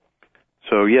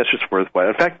 So, yes, it's worthwhile.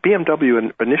 In fact,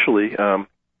 BMW initially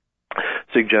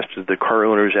suggested that car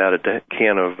owners add a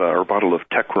can of or bottle of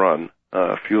Techron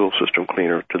fuel system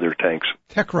cleaner to their tanks.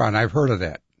 Techron, I've heard of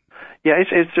that. Yeah,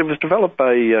 it was developed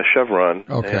by Chevron,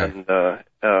 okay. And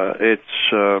it's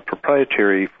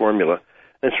proprietary formula.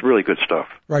 It's really good stuff.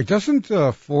 Right. Doesn't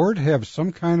Ford have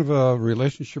some kind of a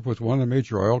relationship with one of the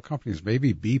major oil companies,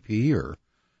 maybe BP or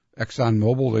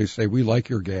ExxonMobil? They say, we like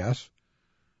your gas.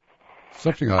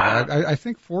 Something like that. I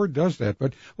think Ford does that.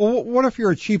 But, well, what if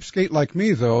you're a cheapskate like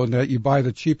me, though, and that you buy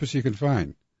the cheapest you can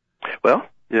find? Well,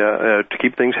 yeah, to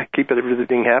keep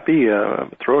everything happy,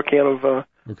 throw a can of or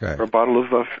a bottle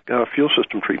of fuel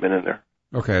system treatment in there.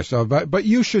 Okay, so but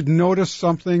you should notice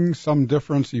some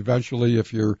difference eventually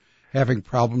if you're having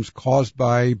problems caused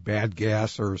by bad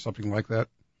gas or something like that.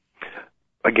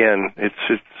 Again, it's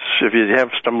if you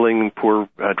have stumbling, poor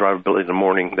drivability in the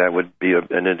morning, that would be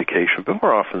an indication. But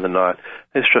more often than not,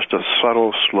 it's just a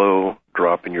subtle, slow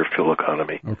drop in your fuel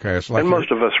economy. Okay, so and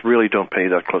most of us really don't pay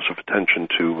that close of attention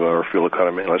to our fuel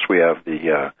economy unless we have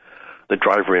the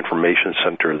driver information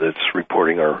center that's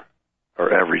reporting our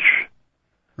average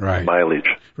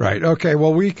mileage. Right. Okay.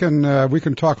 Well, we can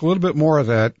talk a little bit more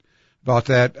about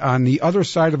that on the other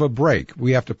side of a break.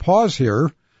 We have to pause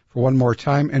here for one more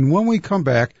time, and when we come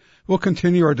back, we'll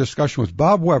continue our discussion with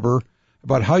Bob Weber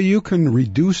about how you can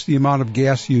reduce the amount of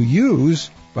gas you use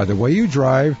by the way you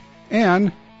drive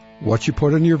and what you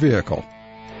put in your vehicle.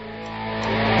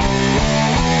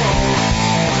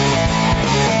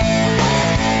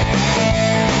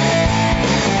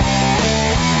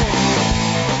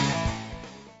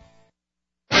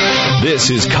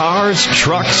 This is Cars,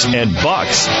 Trucks, and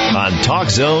Bucks on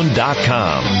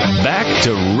TalkZone.com. Back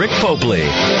to Rick Popely.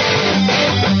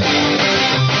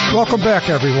 Welcome back,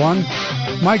 everyone.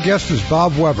 My guest is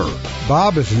Bob Weber.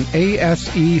 Bob is an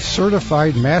ASE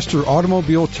certified master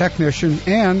automobile technician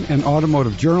and an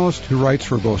automotive journalist who writes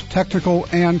for both technical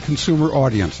and consumer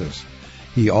audiences.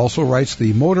 He also writes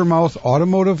the Motormouth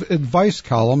Automotive Advice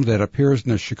column that appears in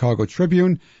the Chicago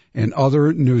Tribune and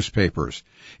other newspapers.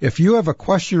 If you have a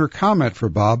question or comment for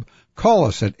Bob, call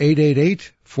us at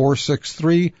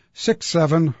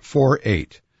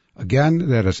 888-463-6748. Again,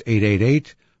 that is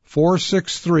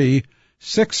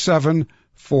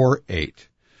 888-463-6748.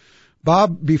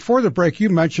 Bob, before the break, you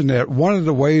mentioned that one of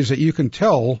the ways that you can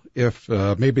tell if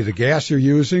maybe the gas you're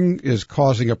using is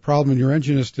causing a problem in your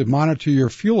engine is to monitor your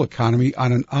fuel economy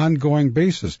on an ongoing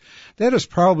basis. That is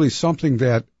probably something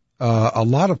that a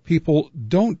lot of people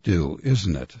don't do,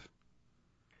 isn't it?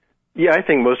 Yeah, I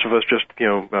think most of us just,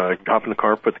 hop in the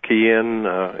car, put the key in,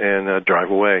 and drive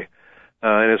away.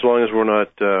 And as long as we're not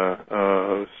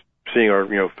seeing our,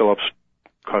 fill-ups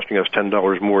costing us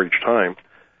 $10 more each time,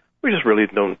 we just really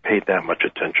don't pay that much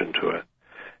attention to it.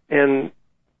 And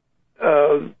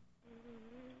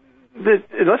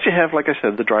unless you have, like I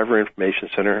said, the driver information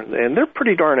center, and they're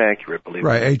pretty darn accurate, believe me.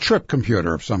 Right, a trip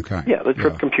computer of some kind. Yeah, the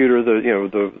trip computer,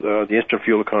 the instant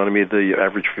fuel economy, the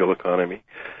average fuel economy,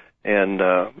 and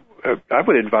I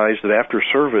would advise that after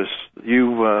service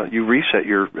you reset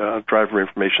your driver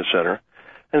information center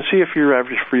and see if your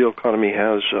average fuel economy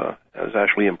has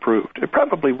actually improved. It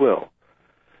probably will.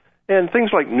 And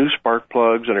things like new spark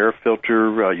plugs, an air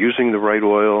filter, using the right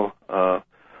oil,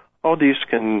 all these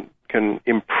can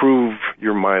improve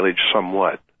your mileage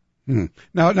somewhat.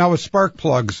 Now with spark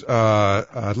plugs,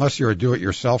 unless you're a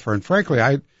do-it-yourselfer, and frankly,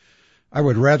 I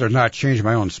would rather not change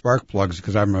my own spark plugs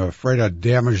because I'm afraid I'd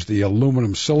damage the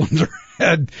aluminum cylinder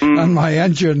head on my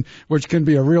engine, which can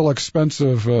be a real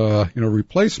expensive,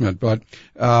 replacement. But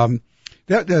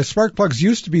the spark plugs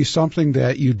used to be something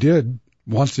that you did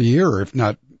once a year, if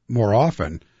not more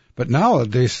often. but now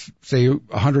they say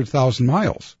 100,000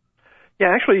 miles.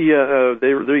 Yeah, actually,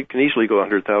 they can easily go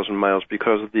 100,000 miles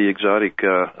because of the exotic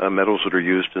metals that are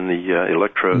used in the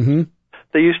electrodes. Mm-hmm.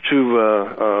 They used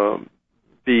to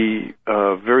be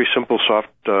very simple, soft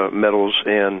metals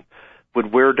and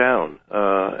would wear down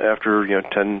after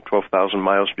 10, 12,000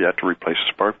 miles. You had to replace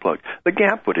a spark plug. The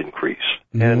gap would increase,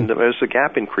 and as the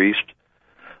gap increased,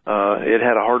 it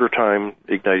had a harder time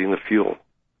igniting the fuel.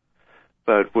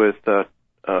 But with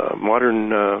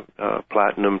modern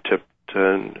platinum tipped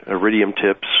and iridium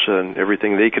tips and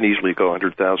everything, they can easily go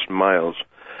 100,000 miles.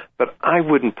 But I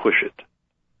wouldn't push it.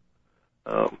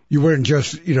 You wouldn't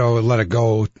just let it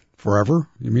go forever,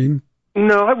 you mean?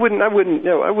 No, I wouldn't. I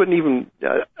wouldn't even.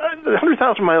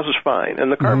 100,000 miles is fine,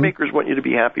 and the car makers want you to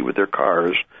be happy with their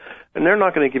cars, and they're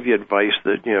not going to give you advice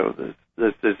that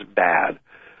that's bad.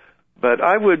 But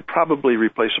I would probably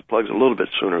replace the plugs a little bit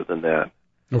sooner than that.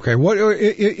 Okay. What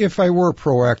if I were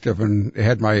proactive and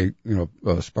had my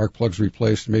spark plugs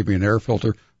replaced, maybe an air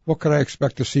filter? What could I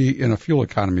expect to see in a fuel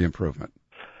economy improvement?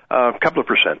 A couple of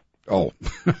percent. Oh,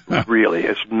 really?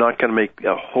 It's not going to make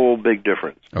a whole big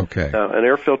difference. Okay. An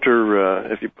air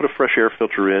filter, if you put a fresh air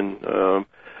filter in,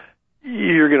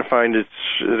 you're going to find it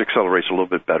accelerates a little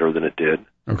bit better than it did.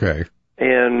 Okay.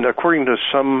 And according to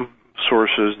some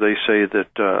sources, they say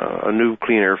that a new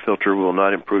clean air filter will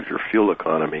not improve your fuel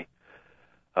economy.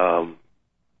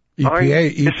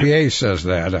 EPA says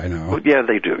that, I know. Well, yeah,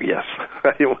 they do. Yes,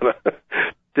 I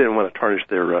didn't want to tarnish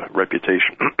their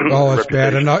reputation. Oh, it's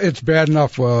bad enough. It's bad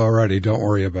enough already. Don't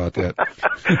worry about that.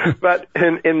 But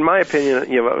in my opinion,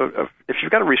 if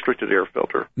you've got a restricted air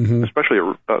filter, especially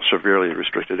a severely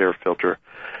restricted air filter,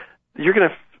 your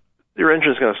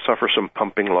engine's going to suffer some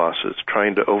pumping losses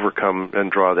trying to overcome and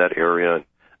draw that area.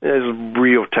 It's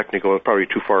real technical. It's probably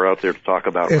too far out there to talk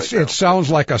about right now. It sounds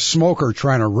like a smoker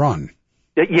trying to run.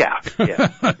 Yeah.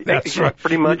 That's right.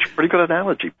 Pretty good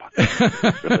analogy.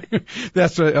 Really.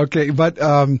 That's right. Okay, but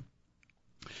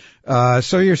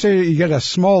so you're saying you get a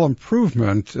small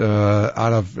improvement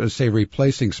out of, say,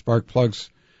 replacing spark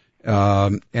plugs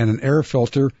and an air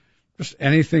filter. Just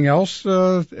anything else?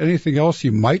 Anything else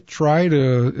you might try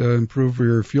to improve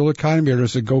your fuel economy, or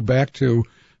does it go back to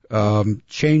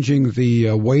changing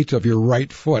the weight of your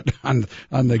right foot on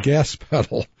the gas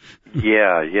pedal?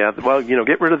 Yeah. Well,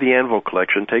 get rid of the anvil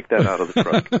collection. Take that out of the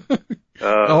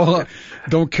trunk.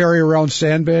 Don't carry around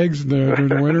sandbags during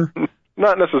the winter?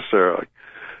 Not necessarily.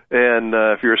 And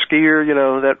if you're a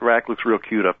skier, that rack looks real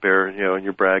cute up there, and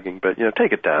you're bragging. But,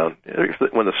 take it down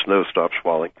when the snow stops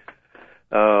falling.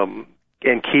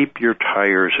 And keep your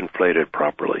tires inflated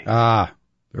properly. Ah,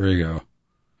 there you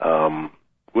go.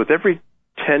 With every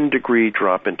 10-degree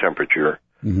drop in temperature,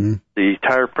 the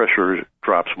tire pressure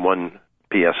drops 1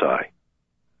 psi.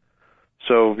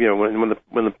 So when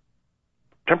the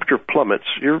temperature plummets,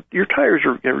 your tires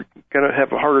are going to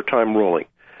have a harder time rolling,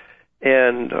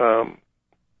 and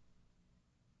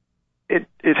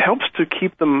it helps to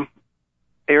keep them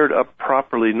aired up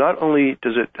properly. Not only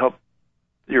does it help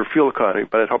your fuel economy,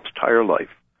 but it helps tire life.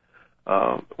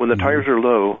 When the tires are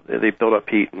low, they build up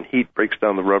heat, and heat breaks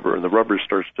down the rubber, and the rubber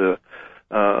starts to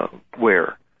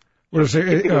wear. What is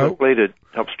it? Inflated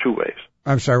helps two ways.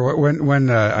 I'm sorry. When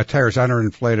a tire's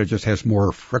underinflated, it just has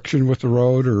more friction with the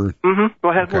road, or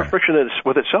well, it has more friction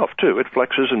with itself too. It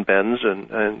flexes and bends,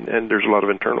 and there's a lot of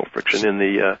internal friction in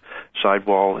the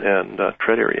sidewall and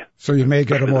tread area. So you may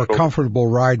get a more comfortable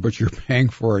ride, but you're paying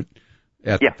for it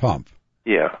at the pump.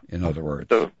 Yeah. In other words.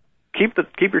 So keep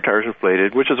your tires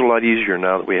inflated, which is a lot easier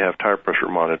now that we have tire pressure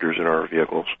monitors in our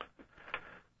vehicles.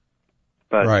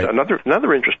 But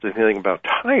another interesting thing about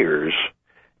tires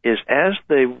is as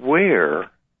they wear,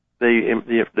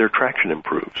 their traction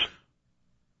improves.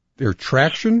 Their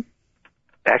traction?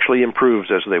 Actually improves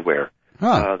as they wear.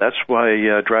 Huh. That's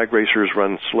why drag racers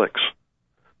run slicks.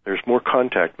 There's more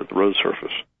contact with the road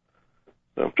surface.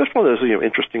 So just one of those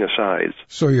interesting asides.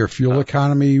 So your fuel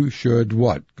economy should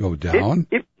go down?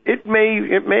 It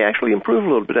may actually improve a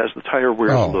little bit as the tire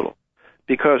wears a little.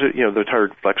 Because the tire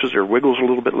flexes or wiggles a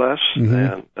little bit less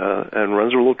and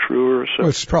runs a little truer. So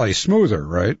it's probably smoother,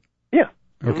 right? Yeah.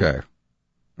 Okay.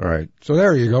 All right. So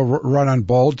there you go. Run on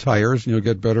bald tires and you'll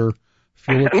get better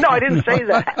fuel. No, I didn't say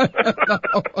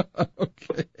that.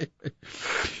 Okay.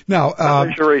 Now,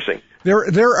 racing.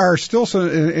 There are still some,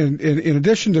 in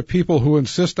addition to people who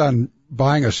insist on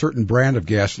buying a certain brand of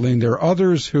gasoline, there are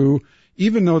others who,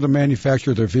 even though the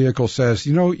manufacturer of their vehicle says,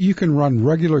 you can run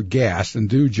regular gas and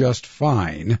do just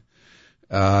fine,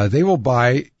 they will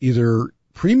buy either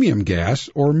premium gas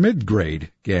or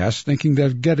mid-grade gas, thinking they're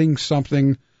getting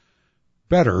something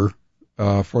better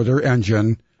for their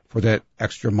engine for that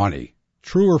extra money.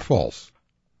 True or false?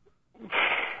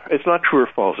 It's not true or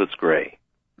false. It's gray.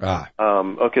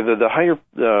 Okay, the higher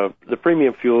the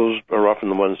premium fuels are often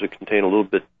the ones that contain a little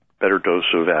bit better dose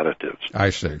of additives.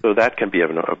 I see. So that can be a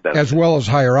benefit. As well as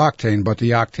higher octane, but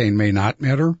the octane may not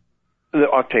matter? The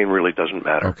octane really doesn't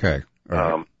matter. Okay. All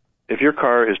right. If your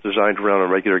car is designed to run on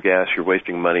regular gas, you're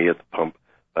wasting money at the pump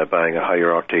by buying a higher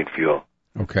octane fuel.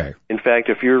 Okay. In fact,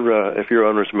 if your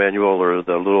owner's manual or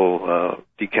the little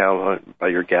decal by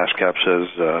your gas cap says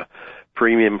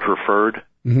premium preferred,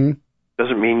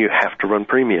 doesn't mean you have to run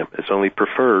premium. It's only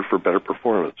preferred for better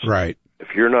performance. Right.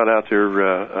 If you're not out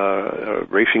there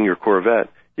racing your Corvette,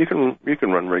 you can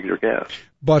run regular gas.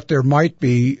 But there might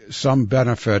be some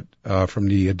benefit from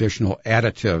the additional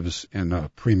additives in a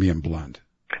premium blend.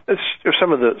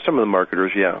 Some of the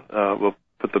marketers, will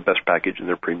put the best package in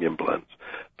their premium blends.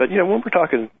 But when we're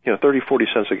talking 30, 40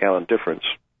 cents a gallon difference,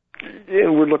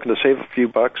 and we're looking to save a few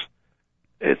bucks,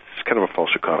 it's kind of a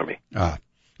false economy.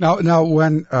 Now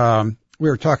when we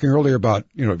were talking earlier about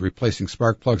replacing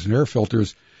spark plugs and air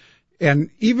filters, and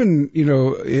even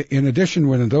in addition,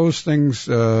 when those things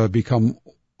become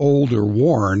old or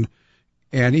worn,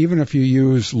 and even if you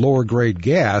use lower grade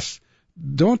gas,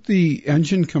 don't the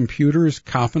engine computers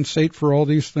compensate for all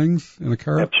these things in the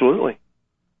car? Absolutely.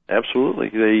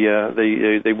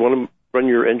 They want to run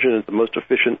your engine at the most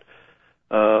efficient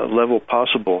level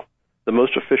possible, the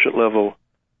most efficient level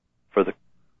for the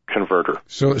converter.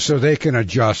 So they can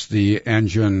adjust the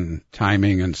engine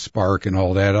timing and spark and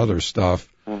all that other stuff.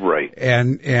 Right.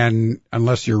 And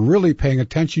unless you're really paying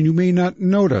attention, you may not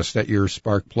notice that your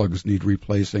spark plugs need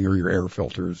replacing or your air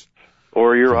filters.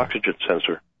 Or your oxygen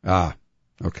sensor.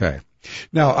 Okay.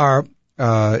 Now,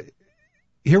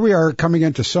 here we are coming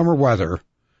into summer weather,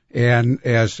 and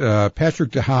as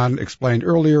Patrick DeHaan explained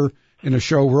earlier in the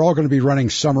show, we're all going to be running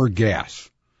summer gas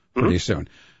pretty soon.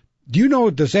 Do you know,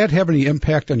 does that have any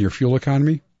impact on your fuel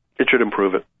economy? It should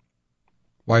improve it.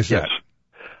 Why is that?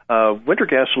 Winter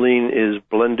gasoline is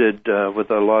blended with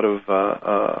a lot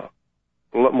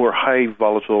more high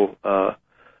volatile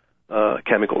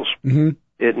chemicals.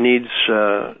 It needs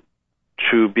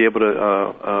to be able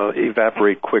to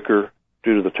evaporate quicker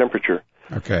due to the temperature.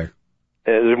 Okay.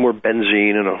 There's more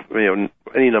benzene and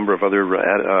any number of other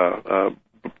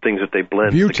things that they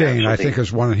blend. Butane, I think,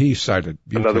 is one he cited.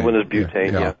 Butane. Another one is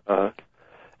butane. Yeah.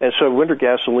 And so winter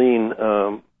gasoline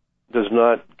does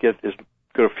not get as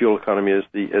good a fuel economy as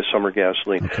summer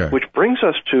gasoline, which brings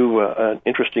us to an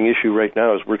interesting issue right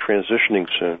now as we're transitioning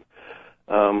soon.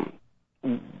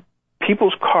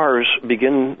 People's cars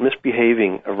begin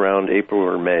misbehaving around April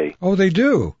or May. Oh, they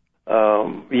do?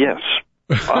 Yes.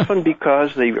 Often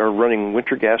because they are running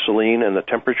winter gasoline and the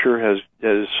temperature has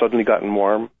suddenly gotten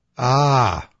warm.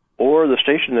 Or the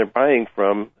station they're buying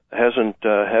from hasn't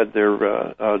had their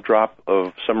drop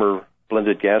of summer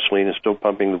blended gasoline and still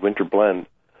pumping the winter blend.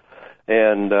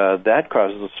 And that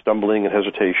causes stumbling and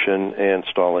hesitation and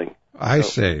stalling. I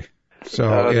see.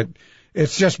 So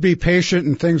it's just be patient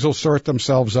and things will sort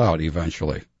themselves out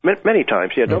eventually. Many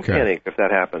times, Don't panic if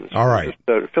that happens. All right.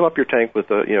 Just, fill up your tank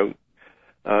with at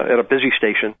a busy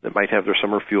station that might have their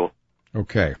summer fuel.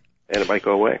 Okay. And it might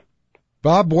go away.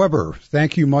 Bob Weber,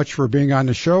 thank you much for being on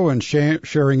the show and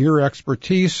sharing your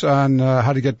expertise on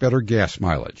how to get better gas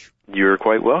mileage. You're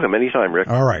quite welcome. Anytime, Rick.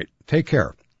 All right. Take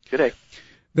care. Good day.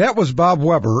 That was Bob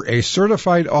Weber, a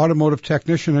certified automotive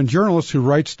technician and journalist who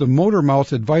writes the Motor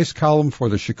Mouth advice column for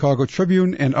the Chicago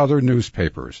Tribune and other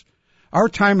newspapers. Our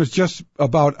time is just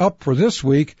about up for this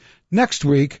week. Next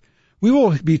week, we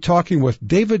will be talking with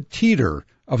David Teeter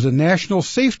of the National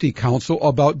Safety Council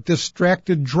about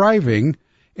distracted driving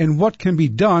and what can be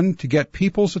done to get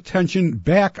people's attention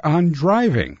back on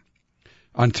driving.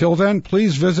 Until then,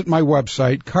 please visit my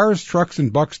website,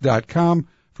 carstrucksandbucks.com,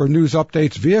 for news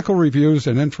updates, vehicle reviews,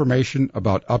 and information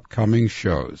about upcoming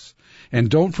shows. And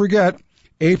don't forget,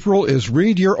 April is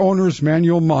Read Your Owner's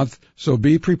Manual month, so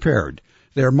be prepared.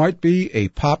 There might be a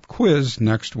pop quiz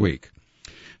next week.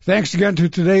 Thanks again to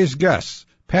today's guests,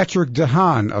 Patrick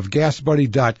DeHaan of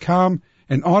GasBuddy.com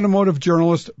and automotive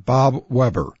journalist Bob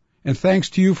Weber. And thanks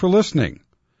to you for listening.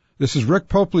 This is Rick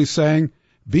Popely saying,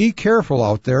 be careful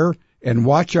out there and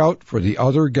watch out for the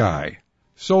other guy.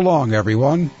 So long,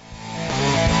 everyone.